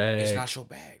 not your bag. It's not your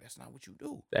bag. That's not what you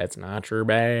do. that's not your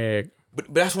bag.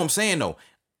 But that's what I'm saying though.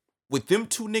 With them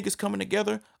two niggas coming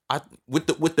together, with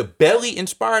the Belly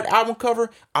inspired album cover,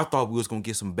 I thought we was gonna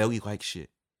get some Belly like shit,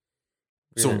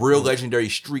 some real legendary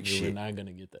street We're shit, not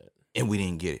gonna get that. and we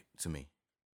didn't get it. To me,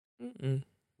 Mm-mm.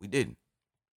 we didn't.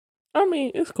 I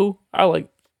mean, it's cool. I like.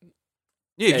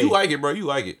 Yeah, Hey. you like it, bro. You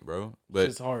like it, bro. But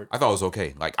It's hard. I thought it was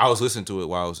okay. Like I was listening to it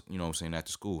while I was, you know what I'm saying,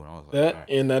 after school, and I was like, That all right.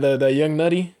 and that Young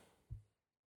Nutty.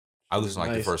 I listened to like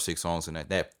the nice. first 6 songs in that.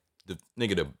 The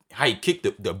nigga, how he kicked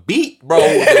the beat, bro.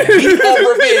 The beat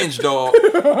on Revenge, dog.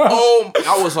 Oh,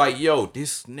 I was like, yo,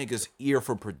 this nigga's ear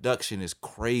for production is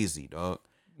crazy, dog.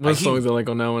 What Like, songs I like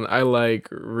on that one? I like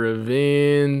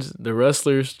Revenge, The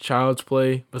Rustlers, Child's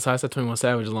Play. Besides that 21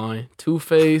 Savage line, Two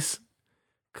Face,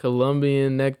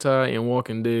 Colombian Necktie, and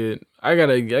Walking Dead. I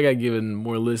gotta give it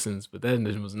more listens, but that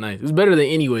was nice. It's better than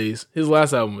Anyways. His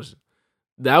last album was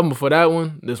the album before that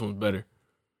one. This one's better.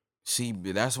 See,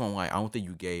 but that's one like I don't think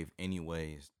you gave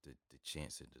anyways the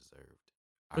chance it deserved.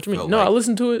 What you mean? No, I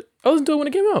listened to it. I listened to it when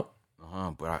it came out.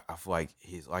 But I feel like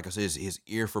like I said, his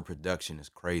ear for production is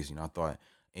crazy. And I thought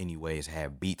anyways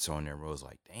had beats on there where I was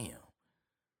like, damn.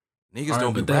 Niggas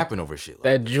don't be rapping over shit like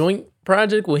that joint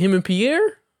project with him and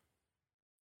Pierre?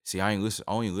 See, I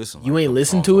only listen. You like, ain't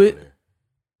listen songs to off it? of there.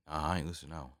 Nah, I ain't listen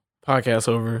now. Podcast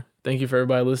over. Thank you for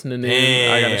everybody listening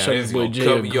in. I gotta show this boy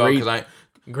Jay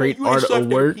a great art of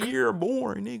work. Pierre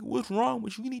boring, nigga. What's wrong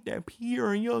with you? You need that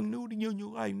Pierre and Young Nudy in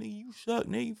your life, nigga. You suck,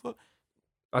 nigga. Fuck.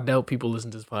 I doubt people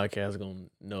listen to this podcast gonna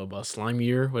know about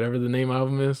Slimier, whatever the name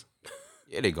album is.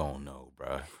 Yeah, they gonna know,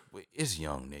 bro. But it's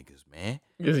young niggas, man.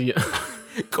 Yeah.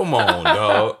 Come on,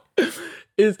 dog.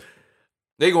 It's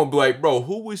They gonna be like, bro,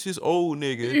 who was this old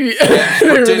nigga yeah,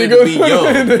 pretending to be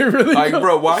young? They really Like, go.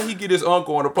 bro, why he get his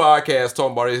uncle on the podcast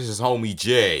talking about this his homie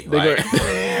Jay? Like,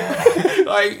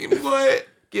 like what?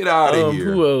 Get out of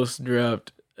here. Who else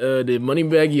dropped? The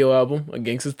Moneybagg Yo album, A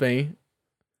Gangsta's Pain.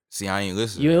 See, I ain't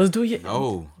listening. You ain't listen to it yet?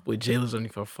 No. With Jay lives on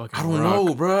for fucking I don't rock.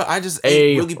 know, bro. I just A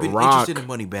ain't really been rock. interested in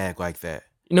Moneybagg like that.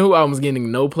 You know who album's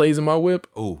getting no plays in my whip?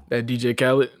 Oh. That DJ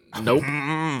Khaled. Nope.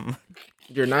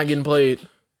 You're not getting played.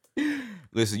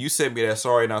 Listen, you sent me that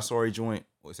Sorry Not Sorry joint.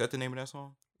 Was that the name of that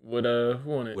song? With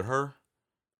who on it? With her?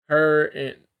 Her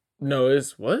and no,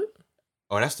 it's what?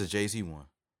 Oh, that's the Jay-Z one.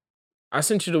 I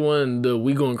sent you the one, the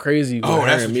We Going Crazy. With Oh, her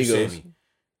that's and what you Migos. sent me.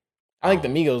 I like the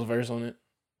Migos verse on it.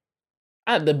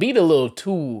 The beat a little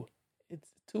too. It's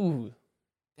too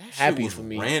That shit happy was for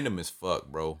me. random as fuck,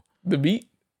 bro. The beat.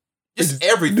 Just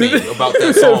everything about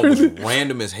that song was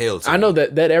random as hell. To I know me.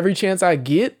 that every chance I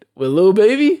get with Lil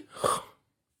Baby.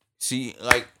 See,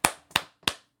 like,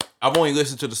 I've only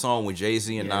listened to the song with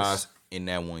Jay-Z and Yes. Nas in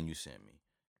that one you sent me.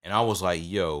 And I was like,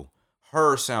 yo,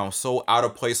 her sounds so out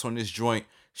of place on this joint.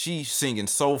 She's singing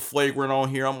so flagrant on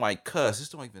here. I'm like, cuss, this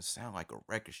don't even sound like a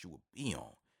record she would be on.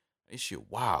 This shit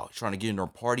wild. Trying to get in her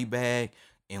party bag.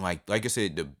 And like I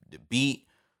said, the beat,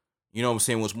 you know what I'm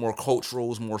saying, was more cultural,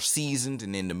 was more seasoned.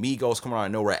 And then the Migos coming out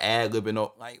of nowhere, ad-libbing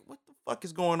up. Like, what the fuck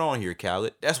is going on here,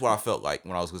 Khaled? That's what I felt like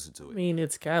when I was listening to I it. mean,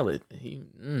 it's Khaled.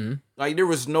 Like, there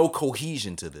was no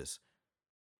cohesion to this.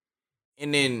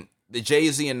 And then the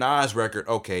Jay-Z and Nas record,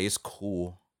 okay, it's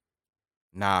cool.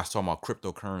 Nas talking about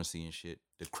cryptocurrency and shit.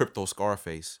 The crypto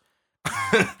Scarface.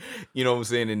 You know what I'm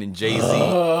saying? And then Jay-Z.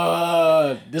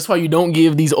 This is why you don't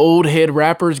give these old head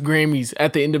rappers Grammys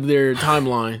at the end of their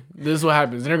timeline. This is what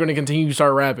happens. They're going to continue to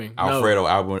start rapping. Alfredo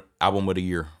album of the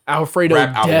year. Alfredo Rap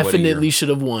album of the definitely year. should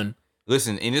have won.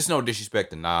 Listen, and it's no disrespect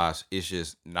to Nas. It's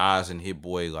just Nas and Hit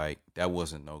Boy, like, that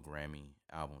wasn't no Grammy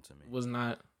album to me. Was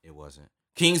not. It wasn't.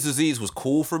 King's Disease was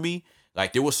cool for me.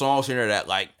 Like, there were songs in there that,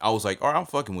 like, I was like, all right, I'm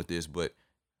fucking with this. But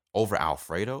over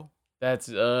Alfredo? That's,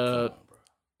 Come on, bro.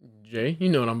 Jay, you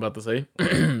know what I'm about to say.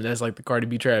 That's like the Cardi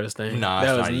B Travis thing. Nah,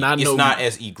 that it's not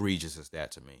as egregious as that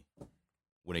to me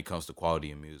when it comes to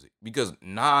quality of music. Because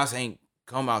Nas ain't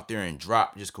come out there and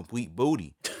drop just complete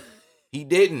booty. He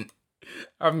didn't.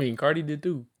 I mean, Cardi did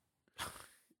too.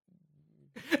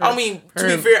 I mean, to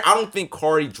be fair, I don't think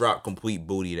Cardi dropped complete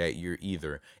booty that year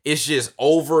either. It's just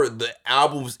over the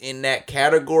albums in that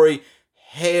category.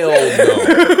 Hell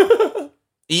no.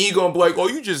 You gonna be like, oh,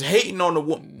 you just hating on the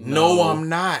woman. No, I'm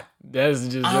not. That's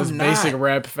basic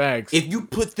rap facts. If you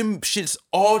put them shits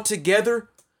all together,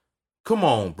 Come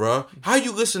on, bro. How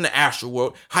you listen to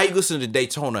Astroworld? How you listen to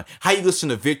Daytona? How you listen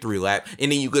to Victory Lap?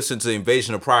 And then you listen to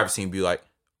Invasion of Privacy and be like,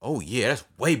 oh yeah, that's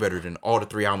way better than all the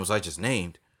 3 albums I just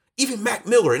named. Even Mac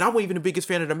Miller, and I wasn't even the biggest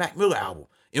fan of the Mac Miller album.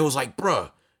 It was like,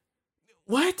 bruh,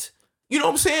 what? You know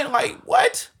what I'm saying? Like,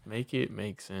 what? Make it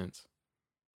make sense.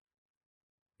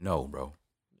 No, bro.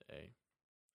 Hey.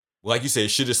 Like you said,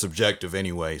 shit is subjective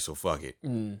anyway, so fuck it.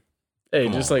 Hey,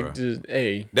 Come just on, like, bro. just,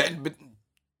 hey. But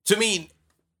to me,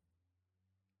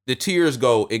 the tiers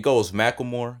it goes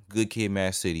Macklemore, Good Kid,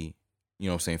 Mad City, you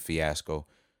know what I'm saying, Fiasco.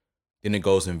 Then it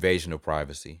goes Invasion of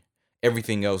Privacy.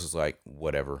 Everything else is like,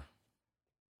 whatever.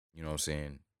 You know what I'm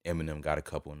saying? Eminem got a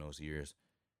couple in those years.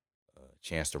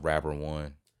 Chance the Rapper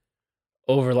won.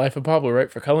 Over Life of Pablo,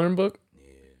 right? For Coloring Book?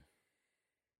 Yeah.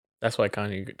 That's why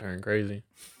Kanye turned crazy.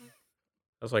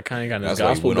 That's why Kanye got his That's why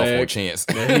he gospel went off on bag. Chance.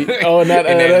 And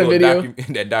that video.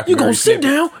 That documentary. You gonna sit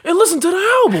down and listen to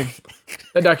the album.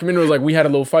 That documentary was like, we had a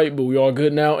little fight, but we all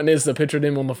good now. And it's a picture of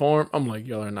them on the farm. I'm like,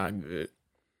 y'all are not good.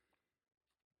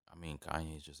 I mean,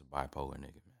 Kanye's just a bipolar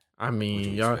nigga, man. I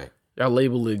mean, What you y'all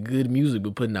label it good music,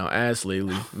 but putting out ass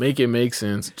lately. Make it make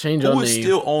sense. Change your Who name. is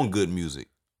still on Good Music?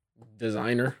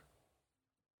 Designer.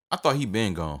 I thought he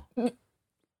been gone.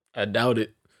 I doubt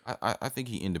it. I think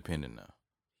he independent now.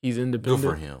 He's Good independent.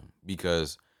 for him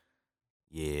because,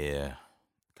 yeah,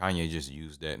 Kanye just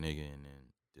used that nigga and then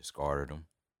discarded him.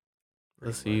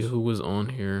 Let's pretty see much. who was on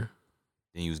here.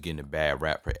 Then he was getting a bad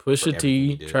rap. For Pusha everything T,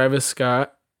 he did. Travis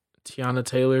Scott, Tiana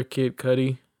Taylor, Kid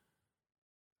Cudi,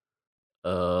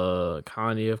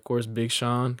 Kanye, of course, Big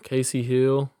Sean, Casey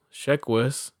Hill, Sheck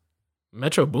West,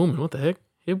 Metro Boomin. What the heck?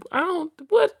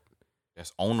 What?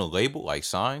 That's on the label, like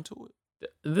signed to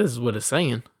it. This is what it's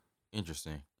saying.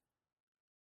 Interesting.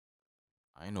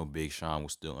 I ain't know Big Sean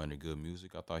was still under Good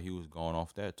Music. I thought he was going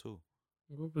off that too.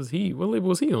 What was he? What label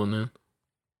was he on then?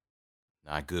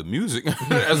 Not Good Music.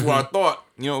 That's what I thought.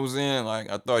 You know what I'm saying?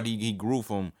 Like I thought he grew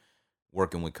from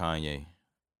working with Kanye.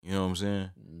 You know what I'm saying?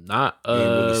 Not You ain't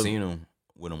really seen him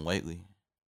with him lately.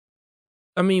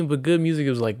 I mean, but Good Music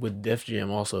is like with Def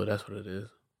Jam also. That's what it is.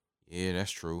 Yeah,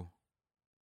 that's true.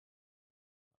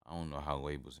 I don't know how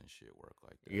labels and shit work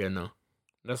like that. Yeah, no.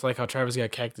 That's like how Travis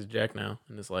got Cactus Jack now,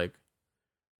 and it's like,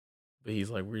 but he's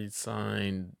like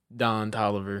re-signed Don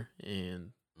Toliver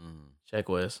and Sheck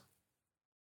West.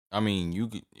 I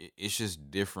mean, it's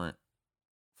just different.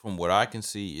 From what I can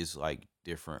see, it's like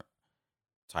different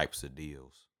types of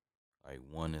deals. Like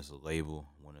one is a label,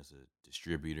 one is a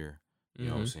distributor. You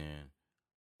know what I'm saying?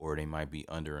 Or they might be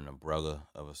under an umbrella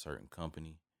of a certain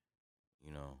company.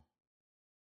 You know,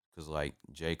 because like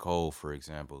J. Cole, for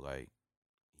example, like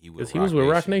he was with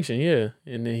Rock Nation, yeah,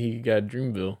 and then he got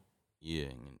Dreamville. Yeah,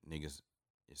 and niggas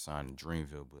is signed to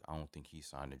Dreamville, but I don't think he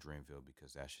signed to Dreamville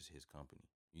because that's just his company.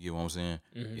 You get what I'm saying?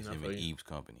 It's him and Eve's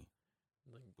company.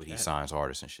 But he signs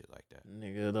artists and shit like that.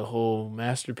 Nigga, the whole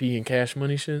Master P and Cash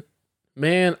Money shit.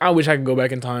 Man, I wish I could go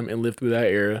back in time and live through that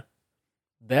era.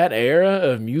 That era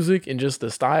of music and just the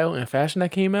style and fashion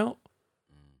that came out,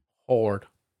 hard.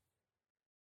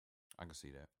 I can see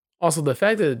that. Also, the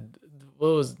fact that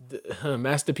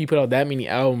Master P put out that many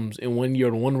albums in 1 year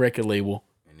on one record label.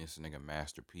 And this nigga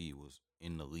Master P was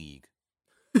in the league.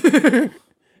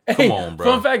 Come on, bro.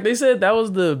 Fun fact, they said that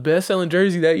was the best-selling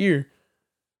jersey that year.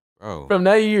 Bro. From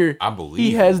that year, I believe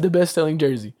he has the best-selling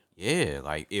jersey. Yeah,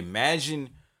 like imagine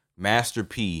Master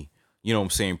P, you know what I'm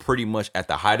saying, pretty much at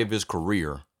the height of his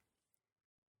career.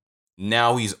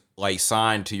 Now he's like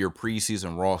signed to your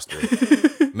preseason roster,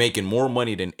 making more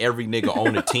money than every nigga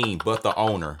on the team but the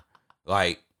owner.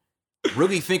 Like,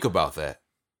 really think about that.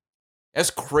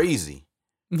 That's crazy.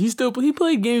 He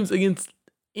played games against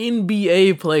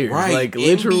NBA players, Right, like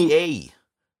literal NBA,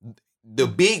 the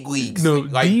big leagues. No,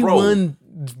 like D1 bro,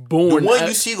 born. the one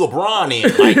you see LeBron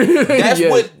in. Like that's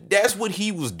Yes. that's what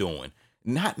he was doing.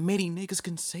 Not many niggas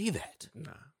can say that.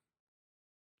 Nah.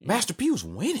 Master P was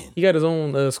winning. He got his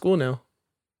own school now.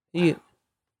 I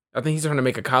think he's trying to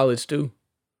make a college too.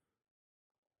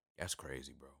 That's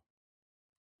crazy, bro.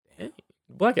 Hey,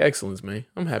 Black excellence, man.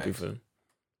 I'm happy Facts. for him.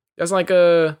 That's like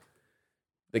the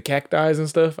cacti and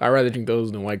stuff. I'd rather drink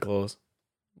those than White Claws.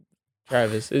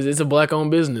 Travis, it's a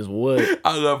black-owned business. What?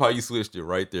 I love how you switched it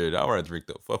right there. I want to drink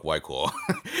the fuck White Claw.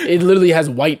 It literally has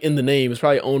white in the name. It's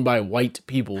probably owned by white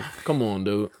people. Come on,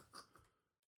 dude.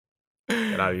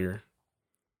 Get out of here.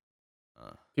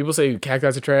 People say cacti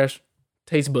are trash.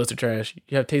 Taste buds are trash.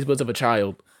 You have taste buds of a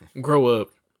child. Grow up.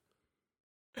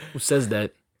 Who says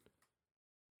that?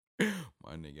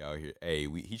 My nigga out here. Hey,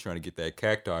 he trying to get that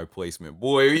cacti placement.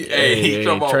 Boy, he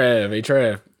come on.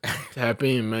 Trav. Tap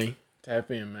in, man.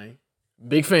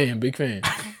 Big fan.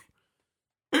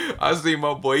 I I see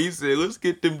my boy. He said, "Let's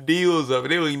get them deals up."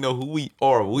 And they don't even know who we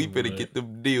are. We better get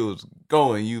them deals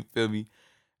going. You feel me?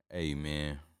 Hey,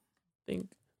 man.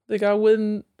 Think I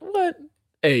wouldn't? What?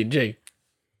 Hey, Jay.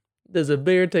 Does a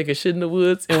bear take a shit in the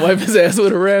woods and wipe his ass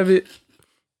with a rabbit?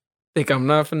 Think I'm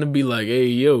not finna be like, hey,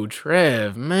 yo,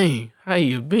 Trav, man, how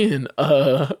you been?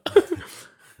 I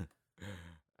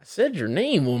said your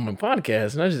name on my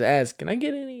podcast, and I just asked, can I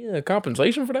get any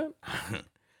compensation for that?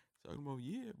 Talking about,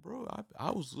 yeah, bro,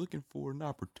 I was looking for an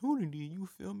opportunity, you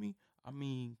feel me? I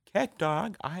mean,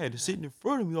 cacti, I had to sit in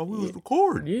front of me while we was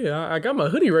recording. Yeah, I got my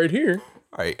hoodie right here.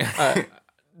 All right.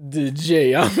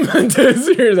 Jay, I'm not dead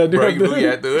serious. I do bro, have you look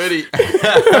at the hoodie.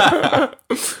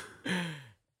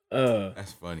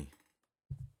 That's funny.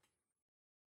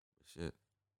 Shit.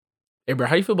 Hey, bro,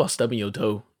 how you feel about stubbing your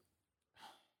toe?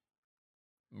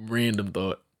 Random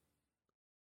thought.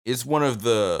 It's one of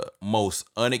the most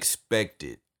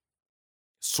unexpected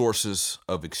sources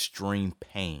of extreme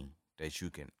pain that you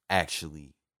can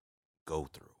actually go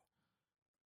through.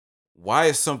 Why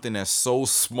is something that's so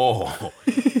small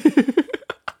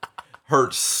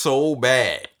hurt so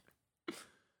bad?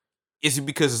 Is it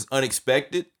because it's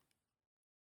unexpected?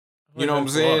 You know what I'm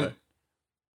saying?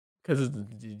 Because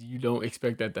you don't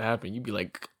expect that to happen. You'd be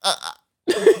like,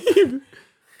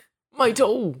 my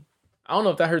toe. I don't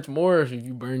know if that hurts more if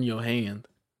you burn your hand.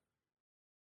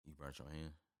 You burnt your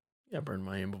hand? Yeah, I burned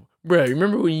my hand before. Bro,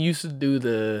 remember when you used to do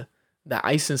the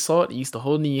ice and salt? You used to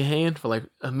hold it in your hand for like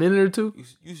a minute or two? You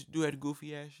used to do that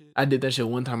goofy ass shit? I did that shit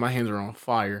one time. My hands were on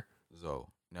fire. So,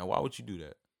 now why would you do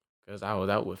that? Because I was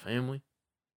out with family.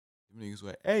 Them niggas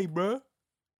like, hey, bro,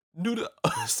 do the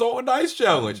salt and ice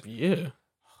challenge. Yeah.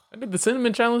 I did the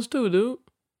cinnamon challenge too, dude.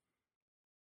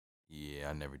 Yeah,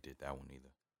 I never did that one either.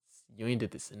 You ain't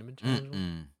did the cinnamon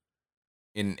challenge?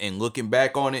 And looking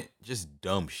back on it, just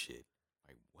dumb shit.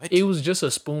 Like, what? It was just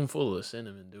a spoonful of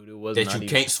cinnamon, dude. It wasn't that you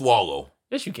can't swallow.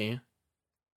 Yes, you can.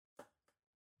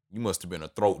 You must have been a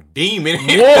throat demon.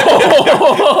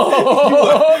 Whoa!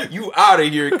 you out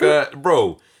of here, cut,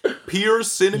 bro. Pure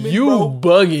cinnamon, you bro.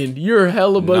 Bugging. You're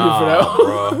hella bugging for that one.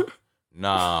 Bro.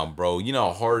 Nah, bro. You know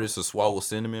how hard it is to swallow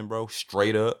cinnamon, bro?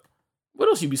 Straight up. What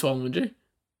else you be swallowing, Jay?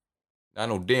 I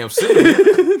know damn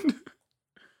cinnamon.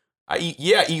 I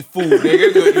eat food,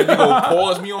 nigga. You gonna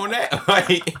pause me on that?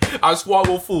 Like, I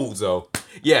swallow food, though.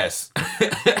 Yes. Like,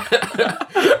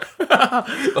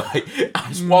 I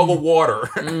swallow water.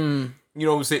 You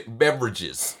know what I'm saying?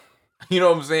 Beverages. You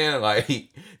know what I'm saying? Like,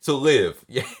 to live.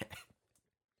 Yeah.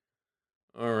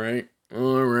 All right.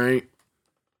 Man.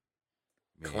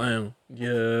 Clown.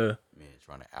 Yeah. Man,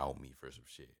 trying to out me for some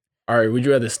shit. All right. Would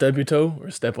you rather stub your toe or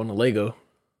step on the Lego?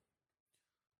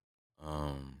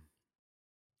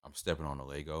 I'm stepping on a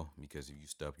Lego because if you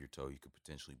stub your toe, you could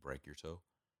potentially break your toe.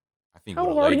 I think.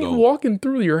 How hard are you walking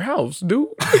through your house, dude?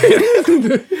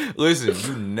 Listen,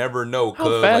 you never know.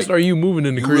 How fast are you moving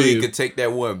in the crib? You really could take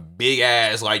that one big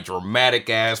ass, like dramatic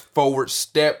ass forward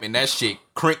step, and that shit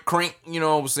crink. You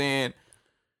know what I'm saying?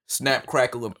 Snap,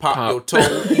 crackle, and pop your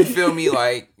toe. You feel me?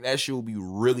 Like that shit will be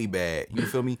really bad. You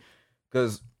feel me?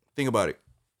 Because think about it.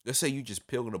 Let's say you just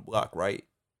peeling a block, right?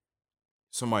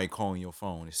 Somebody calling your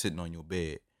phone is sitting on your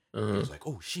bed. It's like,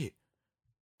 oh shit,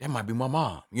 that might be my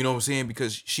mom. You know what I'm saying?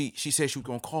 Because she said she was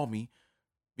gonna call me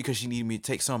because she needed me to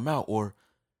take something out or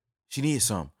she needed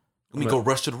something. Let me go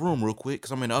rush to the room real quick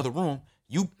because I'm in the other room.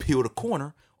 You peel the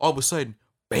corner, all of a sudden,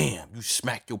 bam, you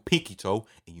smack your pinky toe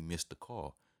and you miss the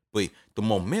call. But the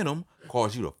momentum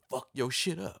caused you to fuck your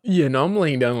shit up. Yeah, no, I'm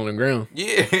laying down on the ground.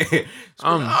 Yeah.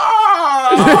 No,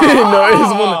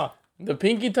 it's one the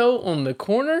pinky toe on the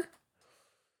corner.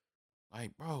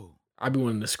 Like, bro. I be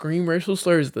wanting to scream racial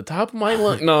slurs at the top of my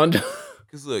lungs. No,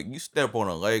 because look, you step on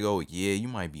a Lego, yeah, you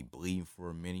might be bleeding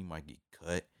for a minute, you might get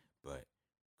cut, but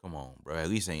come on, bro, at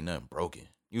least ain't nothing broken.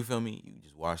 You feel me? You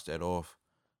just wash that off.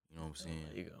 You know what I'm saying?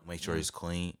 There you go. Make sure it's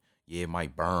clean. Yeah, it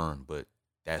might burn, but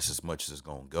that's as much as it's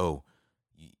gonna go.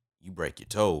 You break your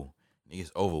toe,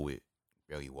 nigga's over with.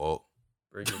 Barely walk.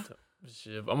 Break your toe.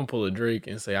 Shit, I'm gonna pull a Drake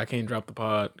and say I can't drop the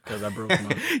pod because I broke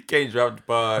my. Can't drop the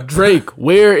pod. Drake,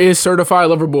 where is Certified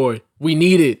Lover Boy? We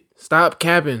need it. Stop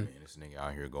capping. Man, this nigga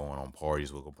out here going on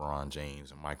parties with LeBron James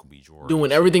and Michael B. Jordan.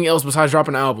 Doing everything else besides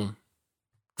dropping an album.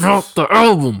 Drop the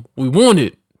album. We want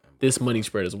it. This money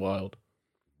spread is wild.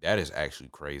 That is actually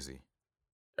crazy.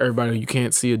 Everybody you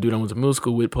can't see, a dude I went to middle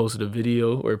school with posted a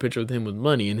video or a picture of him with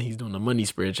money, and he's doing the money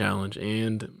spread challenge.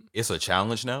 And it's a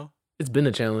challenge now? It's been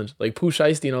a challenge. Like Pooh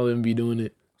Shiesty and all of them be doing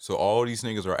it. So all these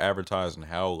niggas are advertising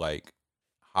how like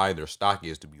high their stock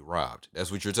is to be robbed.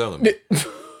 That's what you're telling me.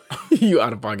 You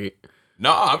out of pocket.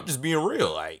 Nah, I'm just being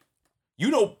real. Like,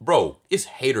 you know, bro, it's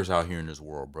haters out here in this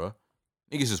world, bro.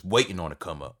 Niggas just waiting on to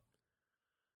come up.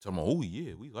 Tell them, oh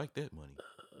yeah, we like that money.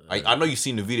 Like I know you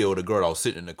seen the video of the girl that was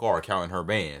sitting in the car counting her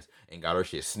bands and got her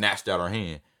shit snatched out her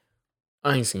hand.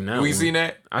 I ain't seen that. You ain't seen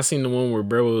that? I seen the one where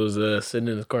bro was sitting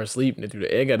in his car sleeping and threw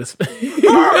the egg at his face.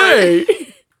 Hey.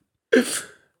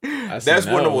 That's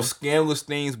one of the most scandalous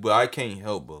things, but I can't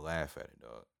help but laugh at it,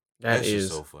 dog. That's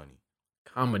just so funny.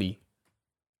 Comedy.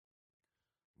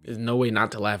 There's no way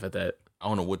not to laugh at that. I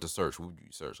don't know what to search. What would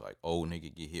you search? Like, old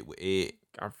nigga get hit with egg.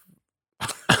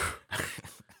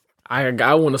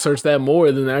 I want to search that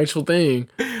more than the actual thing.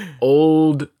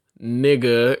 Old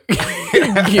nigga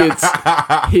gets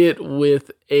hit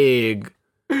with egg.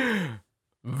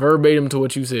 Verbatim to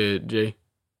what you said, Jay.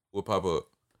 What pop up?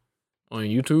 On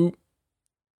YouTube?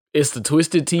 It's the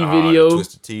Twisted Tea video. The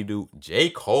Twisted Tea dude. J.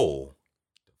 Cole.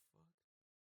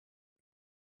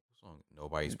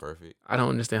 Nobody's perfect. I don't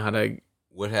understand how that...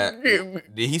 What happened?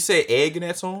 Did he say egg in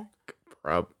that song?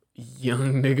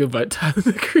 Young Nigga by Tyler,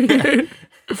 the Creator.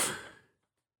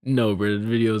 No, bro. The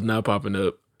video's not popping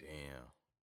up. Damn.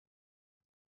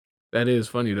 That is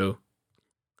funny, though.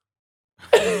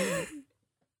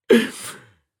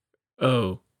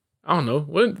 Oh. I don't know.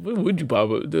 What would you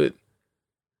pop up? Do it.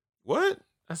 What?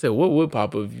 I said, what would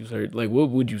pop up if you search? Like, what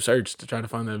would you search to try to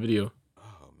find that video?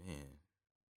 Oh, man.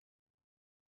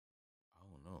 I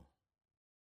don't know.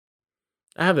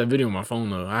 I have that video on my phone,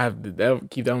 though. I have that.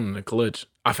 Keep that one in the clutch.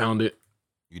 I found it.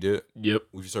 You did? Yep.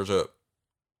 What'd you search up?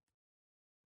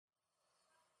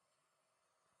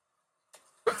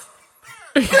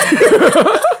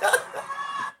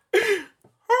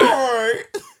 Alright.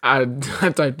 I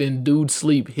typed in dude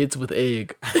sleep hits with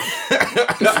egg.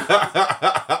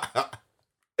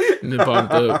 And it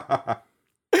popped up.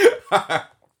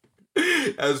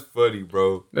 That's funny,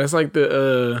 bro. That's like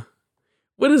the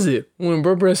what is it? When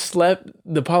bro slapped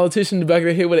the politician in the back of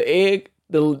the head with an egg?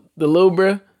 The little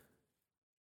bruh?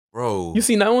 Bro. You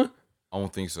seen that one? I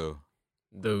don't think so.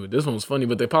 Dude, this one was funny,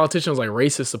 but the politician was like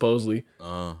racist supposedly.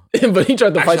 But he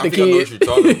tried to fight the kid. He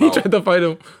tried to fight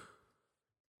him.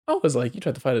 I was like, you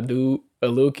tried to fight a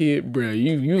little kid? Bruh,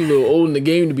 you a little old in the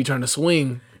game to be trying to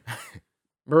swing.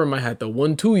 Bro might have to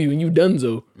 1-2 you and you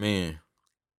donezo. Man.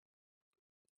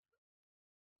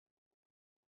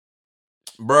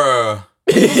 Bruh.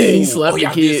 He slapped the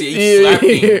kid. He slapped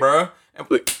him, bruh.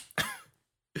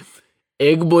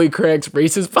 Egg boy cracks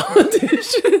racist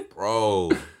politician.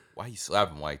 Bro, why you slap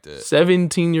him like that?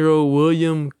 17-year-old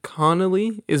William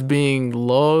Connolly is being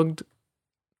logged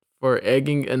for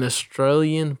egging an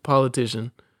Australian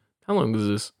politician. How long was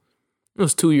this? It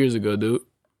was 2 years ago, dude.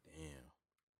 Damn.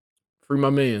 Free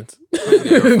my mans.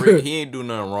 He ain't do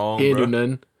nothing wrong, He ain't do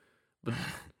nothing. But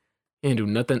he ain't do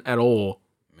nothing at all.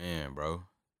 Man, bro.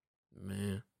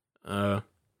 Man.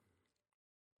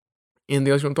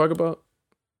 Anything else you want to talk about?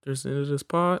 Just into this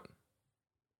pod?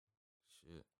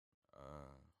 Shit.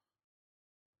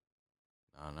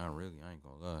 Nah, not really. I ain't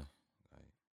gonna lie. Like,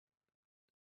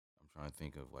 I'm trying to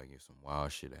think of like if some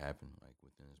wild shit happened like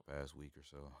within this past week or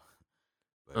so.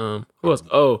 But, who else?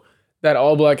 Oh, that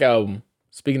All Black album.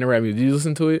 Speaking of rap music, did you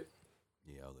listen to it?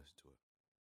 Yeah, I listened to it.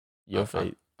 Your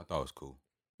fate. I thought it was cool.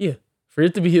 Yeah. For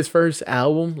it to be his first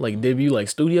album, like debut, like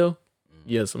studio,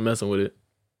 yes, I'm messing with it.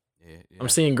 Yeah. I'm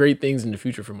seeing great things in the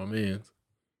future for my mans.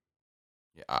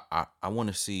 Yeah, I want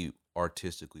to see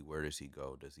artistically where does he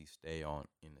go? Does he stay on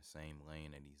in the same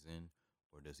lane that he's in,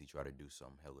 or does he try to do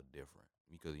something hella different?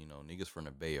 Because niggas from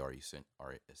the Bay are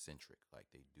eccentric, like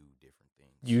they do different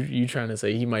things. You trying to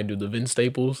say he might do the Vince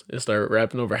Staples and start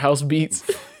rapping over house beats?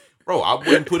 Bro, I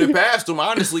wouldn't put it past him,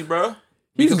 honestly, bro.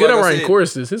 He's good at writing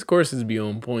choruses. His choruses be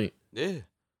on point. Yeah,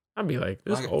 I'd be like,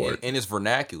 this hard. And it's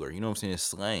vernacular. You know what I'm saying? It's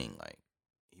slang. Like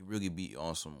he really be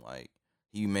on some like.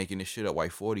 He making this shit up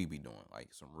like 40 be doing. Like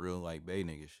some real like Bay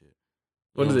nigga shit.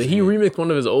 What is it? He remixed one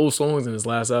of his old songs in his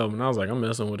last album. And I was like, I'm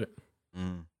messing with it.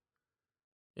 Mm.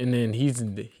 And then he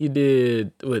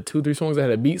did, 2-3 songs that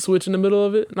had a beat switch in the middle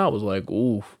of it. And I was like,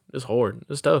 ooh, it's hard.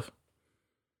 It's tough.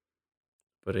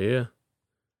 But yeah.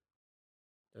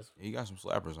 He got some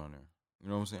slappers on there. You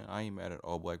know what I'm saying? I ain't mad at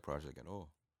All Black Project at all.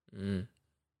 Mm.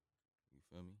 You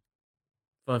feel me?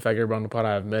 Fun fact, everybody on the pod,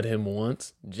 I've met him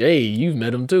once. Jay, you've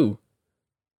met him too.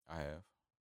 I have.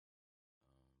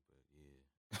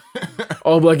 But yeah.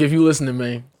 All Black, if you listening,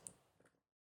 man.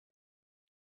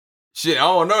 Shit, I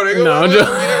don't know. Nigga. No, I'm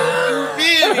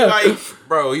just like,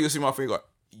 bro, you see my finger like,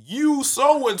 you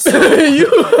so and so.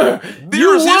 You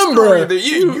won, bro.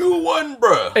 You won,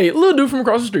 bro. Hey, little dude from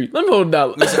across the street. Let me hold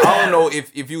 $1. Listen, I don't know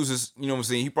if he was just, you know what I'm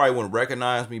saying, he probably wouldn't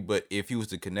recognize me, but if he was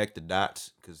to connect the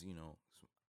dots, because,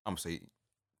 I'm going to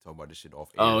talk about this shit off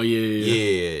air. Oh, yeah.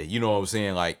 Yeah, you know what I'm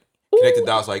saying? Like, connect the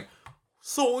dots, like,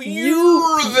 so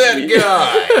you're that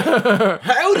guy.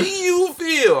 How do you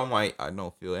feel? I'm like, I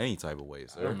don't feel any type of way,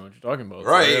 sir. I don't know what you're talking about.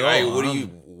 Right? Like,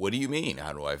 what do you mean?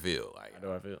 How do I feel? Like, how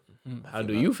do I feel? How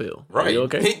do you feel? Right? Are you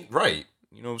okay? Right?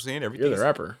 You know what I'm saying? You're the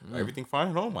rapper. Everything fine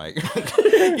at home, Mike. You know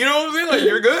what I'm saying? Like,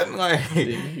 you're good. Like,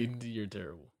 you're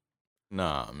terrible.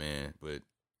 Nah, man. But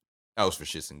that was for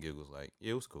shits and giggles. Like,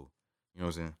 yeah, it was cool. You know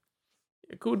what I'm saying?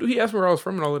 Yeah, cool. Dude, he asked me where I was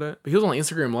from and all of that. But he was on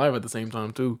Instagram Live at the same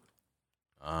time too.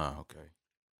 Ah, okay.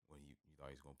 Well, you thought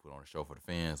he was gonna put on a show for the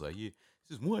fans? Like, yeah,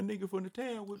 this is one nigga from the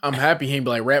town. I'm happy he ain't be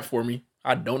like, rap for me.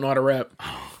 I don't know how to rap.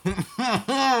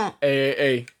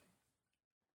 Hey.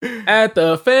 At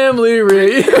the family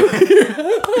reunion.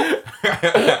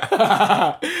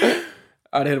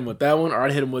 I'd hit him with that one, or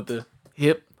I'd hit him with the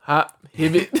hip hop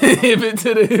hip it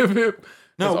to the hip.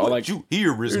 No, what like, you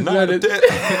hear is not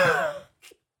that.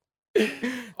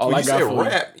 All I got for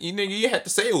rap, you had to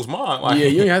say it was mine. Like, yeah,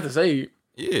 you didn't have to say it.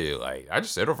 Yeah, like I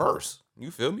just said a verse.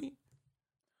 You feel me?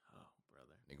 Oh,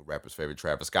 brother, nigga, rapper's favorite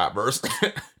Travis Scott verse.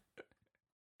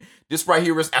 This right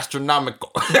here is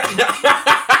astronomical.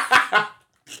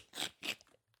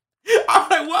 I'm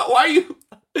like, what? Why you?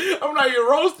 I'm not even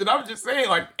roasting. I'm just saying,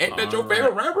 like, ain't that your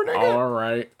favorite rapper, nigga? All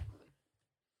right.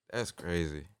 That's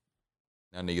crazy.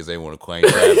 Now niggas ain't want to claim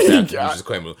Travis after you just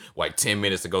claim like 10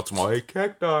 minutes to go tomorrow. Hey,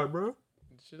 cacti, bro.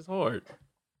 It's just hard. That's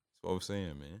what I'm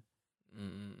saying, man.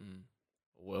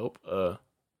 Well,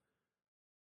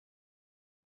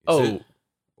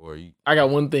 or you? I got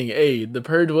one thing. Hey, the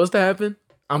purge was to happen.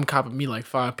 I'm copping me like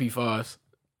 5 P5s.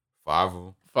 5 of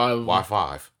them? 5 of them. Why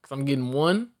 5? Because I'm getting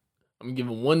one. I'm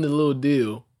giving one the little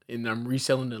deal, and I'm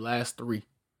reselling the last 3.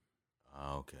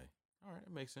 Okay. All right,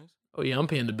 that makes sense. Oh, yeah, I'm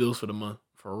paying the bills for the month.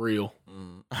 For real.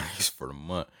 It's for the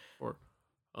month.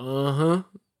 Uh-huh.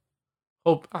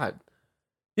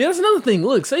 Yeah, that's another thing.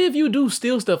 Look, say if you do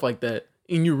steal stuff like that,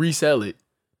 and you resell it,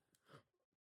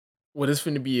 what is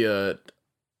finna be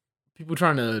people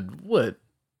trying to what?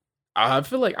 I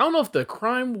feel like I don't know if the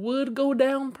crime would go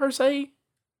down per se.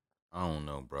 I don't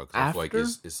know, bro. Cause I feel like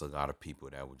it's a lot of people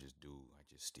that would just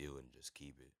steal it and just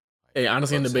keep it. Like, hey,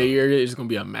 honestly, in the Bay Area, it's gonna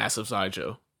be a massive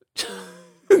sideshow.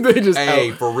 They just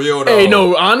for real though. Hey,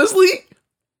 no, honestly,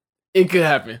 it could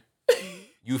happen.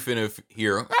 You finna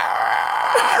hear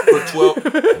for 12,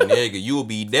 nigga. You will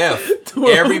be deaf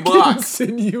every block.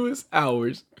 Continuous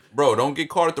hours. Bro, don't get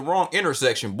caught at the wrong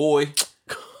intersection, boy.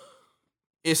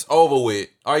 It's over with.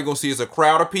 All you gonna see is a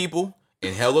crowd of people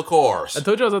and hella cars. I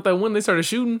told you I was at that one. They started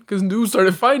shooting because dudes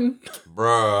started fighting.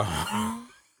 Bruh.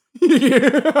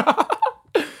 Yeah.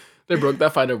 They broke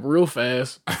that fight up real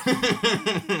fast.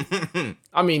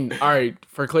 I mean, all right,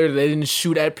 for clarity, they didn't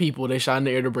shoot at people. They shot in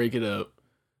the air to break it up.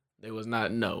 They was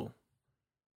not, no.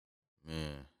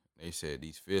 Man, they said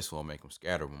these fists won't make them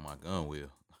scatter when my gun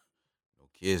will. No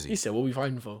kizzy. He said, what we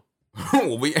fighting for?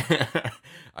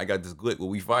 I got this Glick. What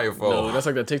we fighting for? No, that's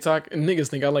like that TikTok. And niggas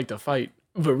think I like to fight,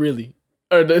 but really.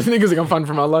 Or the niggas think I'm fighting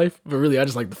for my life, but really I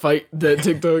just like to fight. That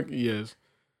TikTok, yes.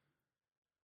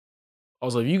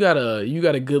 Also, if you got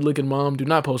a good looking mom, do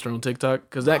not post her on TikTok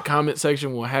because that comment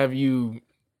section will have you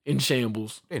in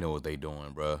shambles. They know what they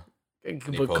doing, bro. They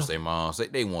post their moms.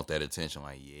 They want that attention.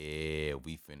 Like, yeah,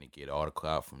 we finna get all the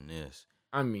clout from this.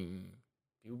 I mean,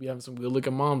 people be having some good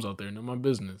looking moms out there. Not my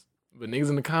business. But niggas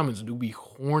in the comments do be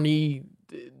horny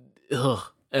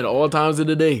at all times of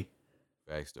the day.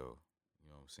 Facts though. You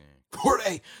know what I'm saying?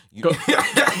 Corday!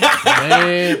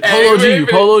 Man,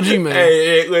 Polo G, man.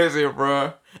 Hey, listen,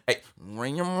 bro. Hey,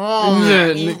 bring your moms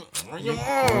at. Where your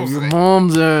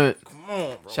moms at? Come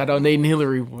on, bro. Shout out Nate and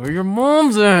Hillary. Where your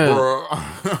moms at? Bro.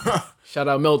 Shout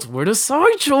out Melts. Where the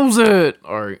sideshows at?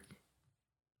 All right.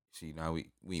 See, now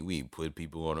we put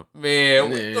people on a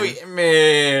man.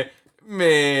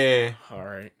 All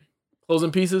right.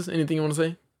 Closing pieces. Anything you want to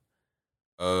say?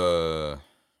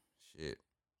 Shit.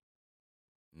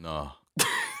 No.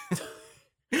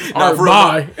 Nah, for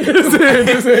bye.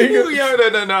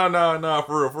 No,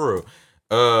 for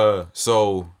real.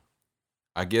 So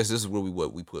I guess this is where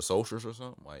we put socials or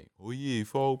something. Like, oh yeah,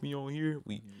 follow me on here.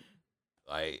 We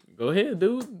like go ahead,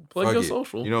 dude. Plug your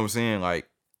social. You know what I'm saying? Like,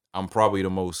 I'm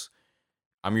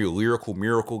your lyrical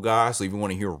miracle guy. So if you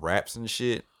want to hear raps and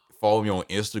shit, follow me on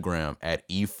Instagram at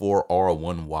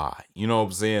E4R1Y. You know what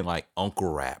I'm saying? Like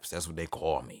Uncle Raps. That's what they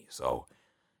call me. So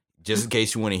just in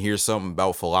case you want to hear something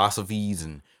about philosophies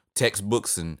and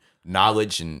textbooks and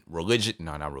knowledge and religion.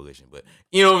 No, not religion, but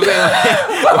you know what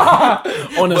I'm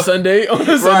saying? on a Sunday,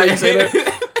 right. You say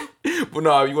that? But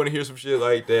no, if you want to hear some shit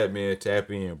like that, man,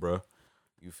 tap in, bro.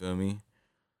 You feel me?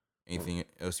 Anything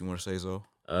else you want to say, Zo?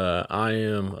 I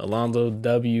am Alonzo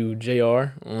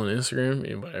WJR on Instagram.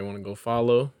 Anybody want to go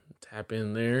follow? Tap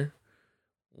in there.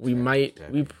 We might.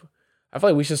 I feel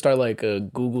like we should start like a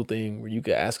Google thing where you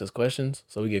could ask us questions,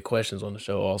 so we get questions on the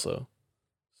show also.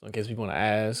 So in case people want to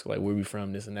ask, like where we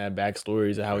from, this and that,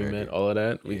 backstories of how we met, all of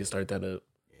that, we can start that up.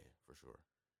 Yeah, for sure.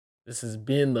 This has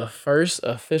been the first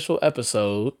official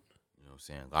episode. You know what I'm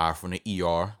saying? Live from the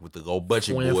ER with the low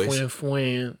budget boys.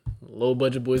 Low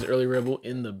budget boys, Early Rebel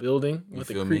in the building with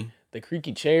the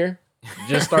creaky chair.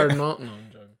 Just starting off. No,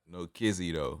 I'm joking. No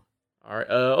kizzy though. All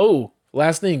right.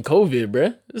 Last thing, COVID,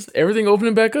 bruh. Everything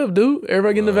opening back up, dude.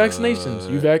 Everybody getting the vaccinations.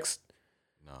 You vaxxed?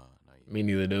 Nah, not yet. Me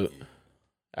neither, dude.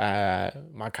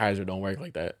 My Kaiser don't work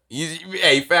like that.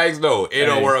 Hey, facts though. It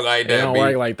don't work like that. It don't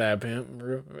work like that, pimp.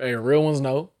 Real ones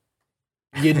know.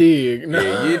 You dig?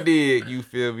 Yeah, you dig. You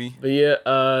feel me? But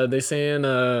yeah, they saying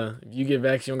if you get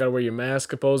vaccinated, you don't gotta wear your mask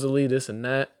supposedly, this and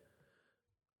that.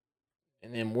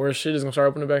 And then more shit is gonna start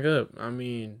opening back up. I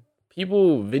mean,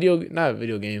 people not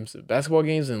video games, basketball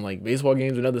games and like baseball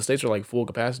games in other states are like full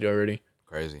capacity already.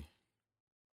 Crazy.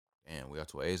 Damn, we got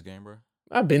to an A's game, bro.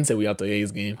 I've been said we out the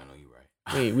A's game. I know you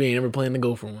right. We ain't ever planning to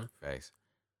go for one. Thanks.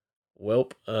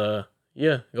 Welp,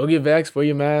 yeah, go get vaxxed, wear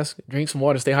your mask, drink some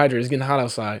water, stay hydrated. It's getting hot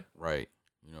outside. Right.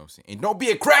 You know what I'm saying? And don't be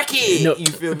a crackhead. No. You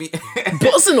feel me?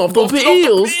 Busting off the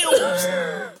pills.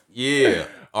 Yeah.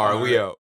 All right, we out.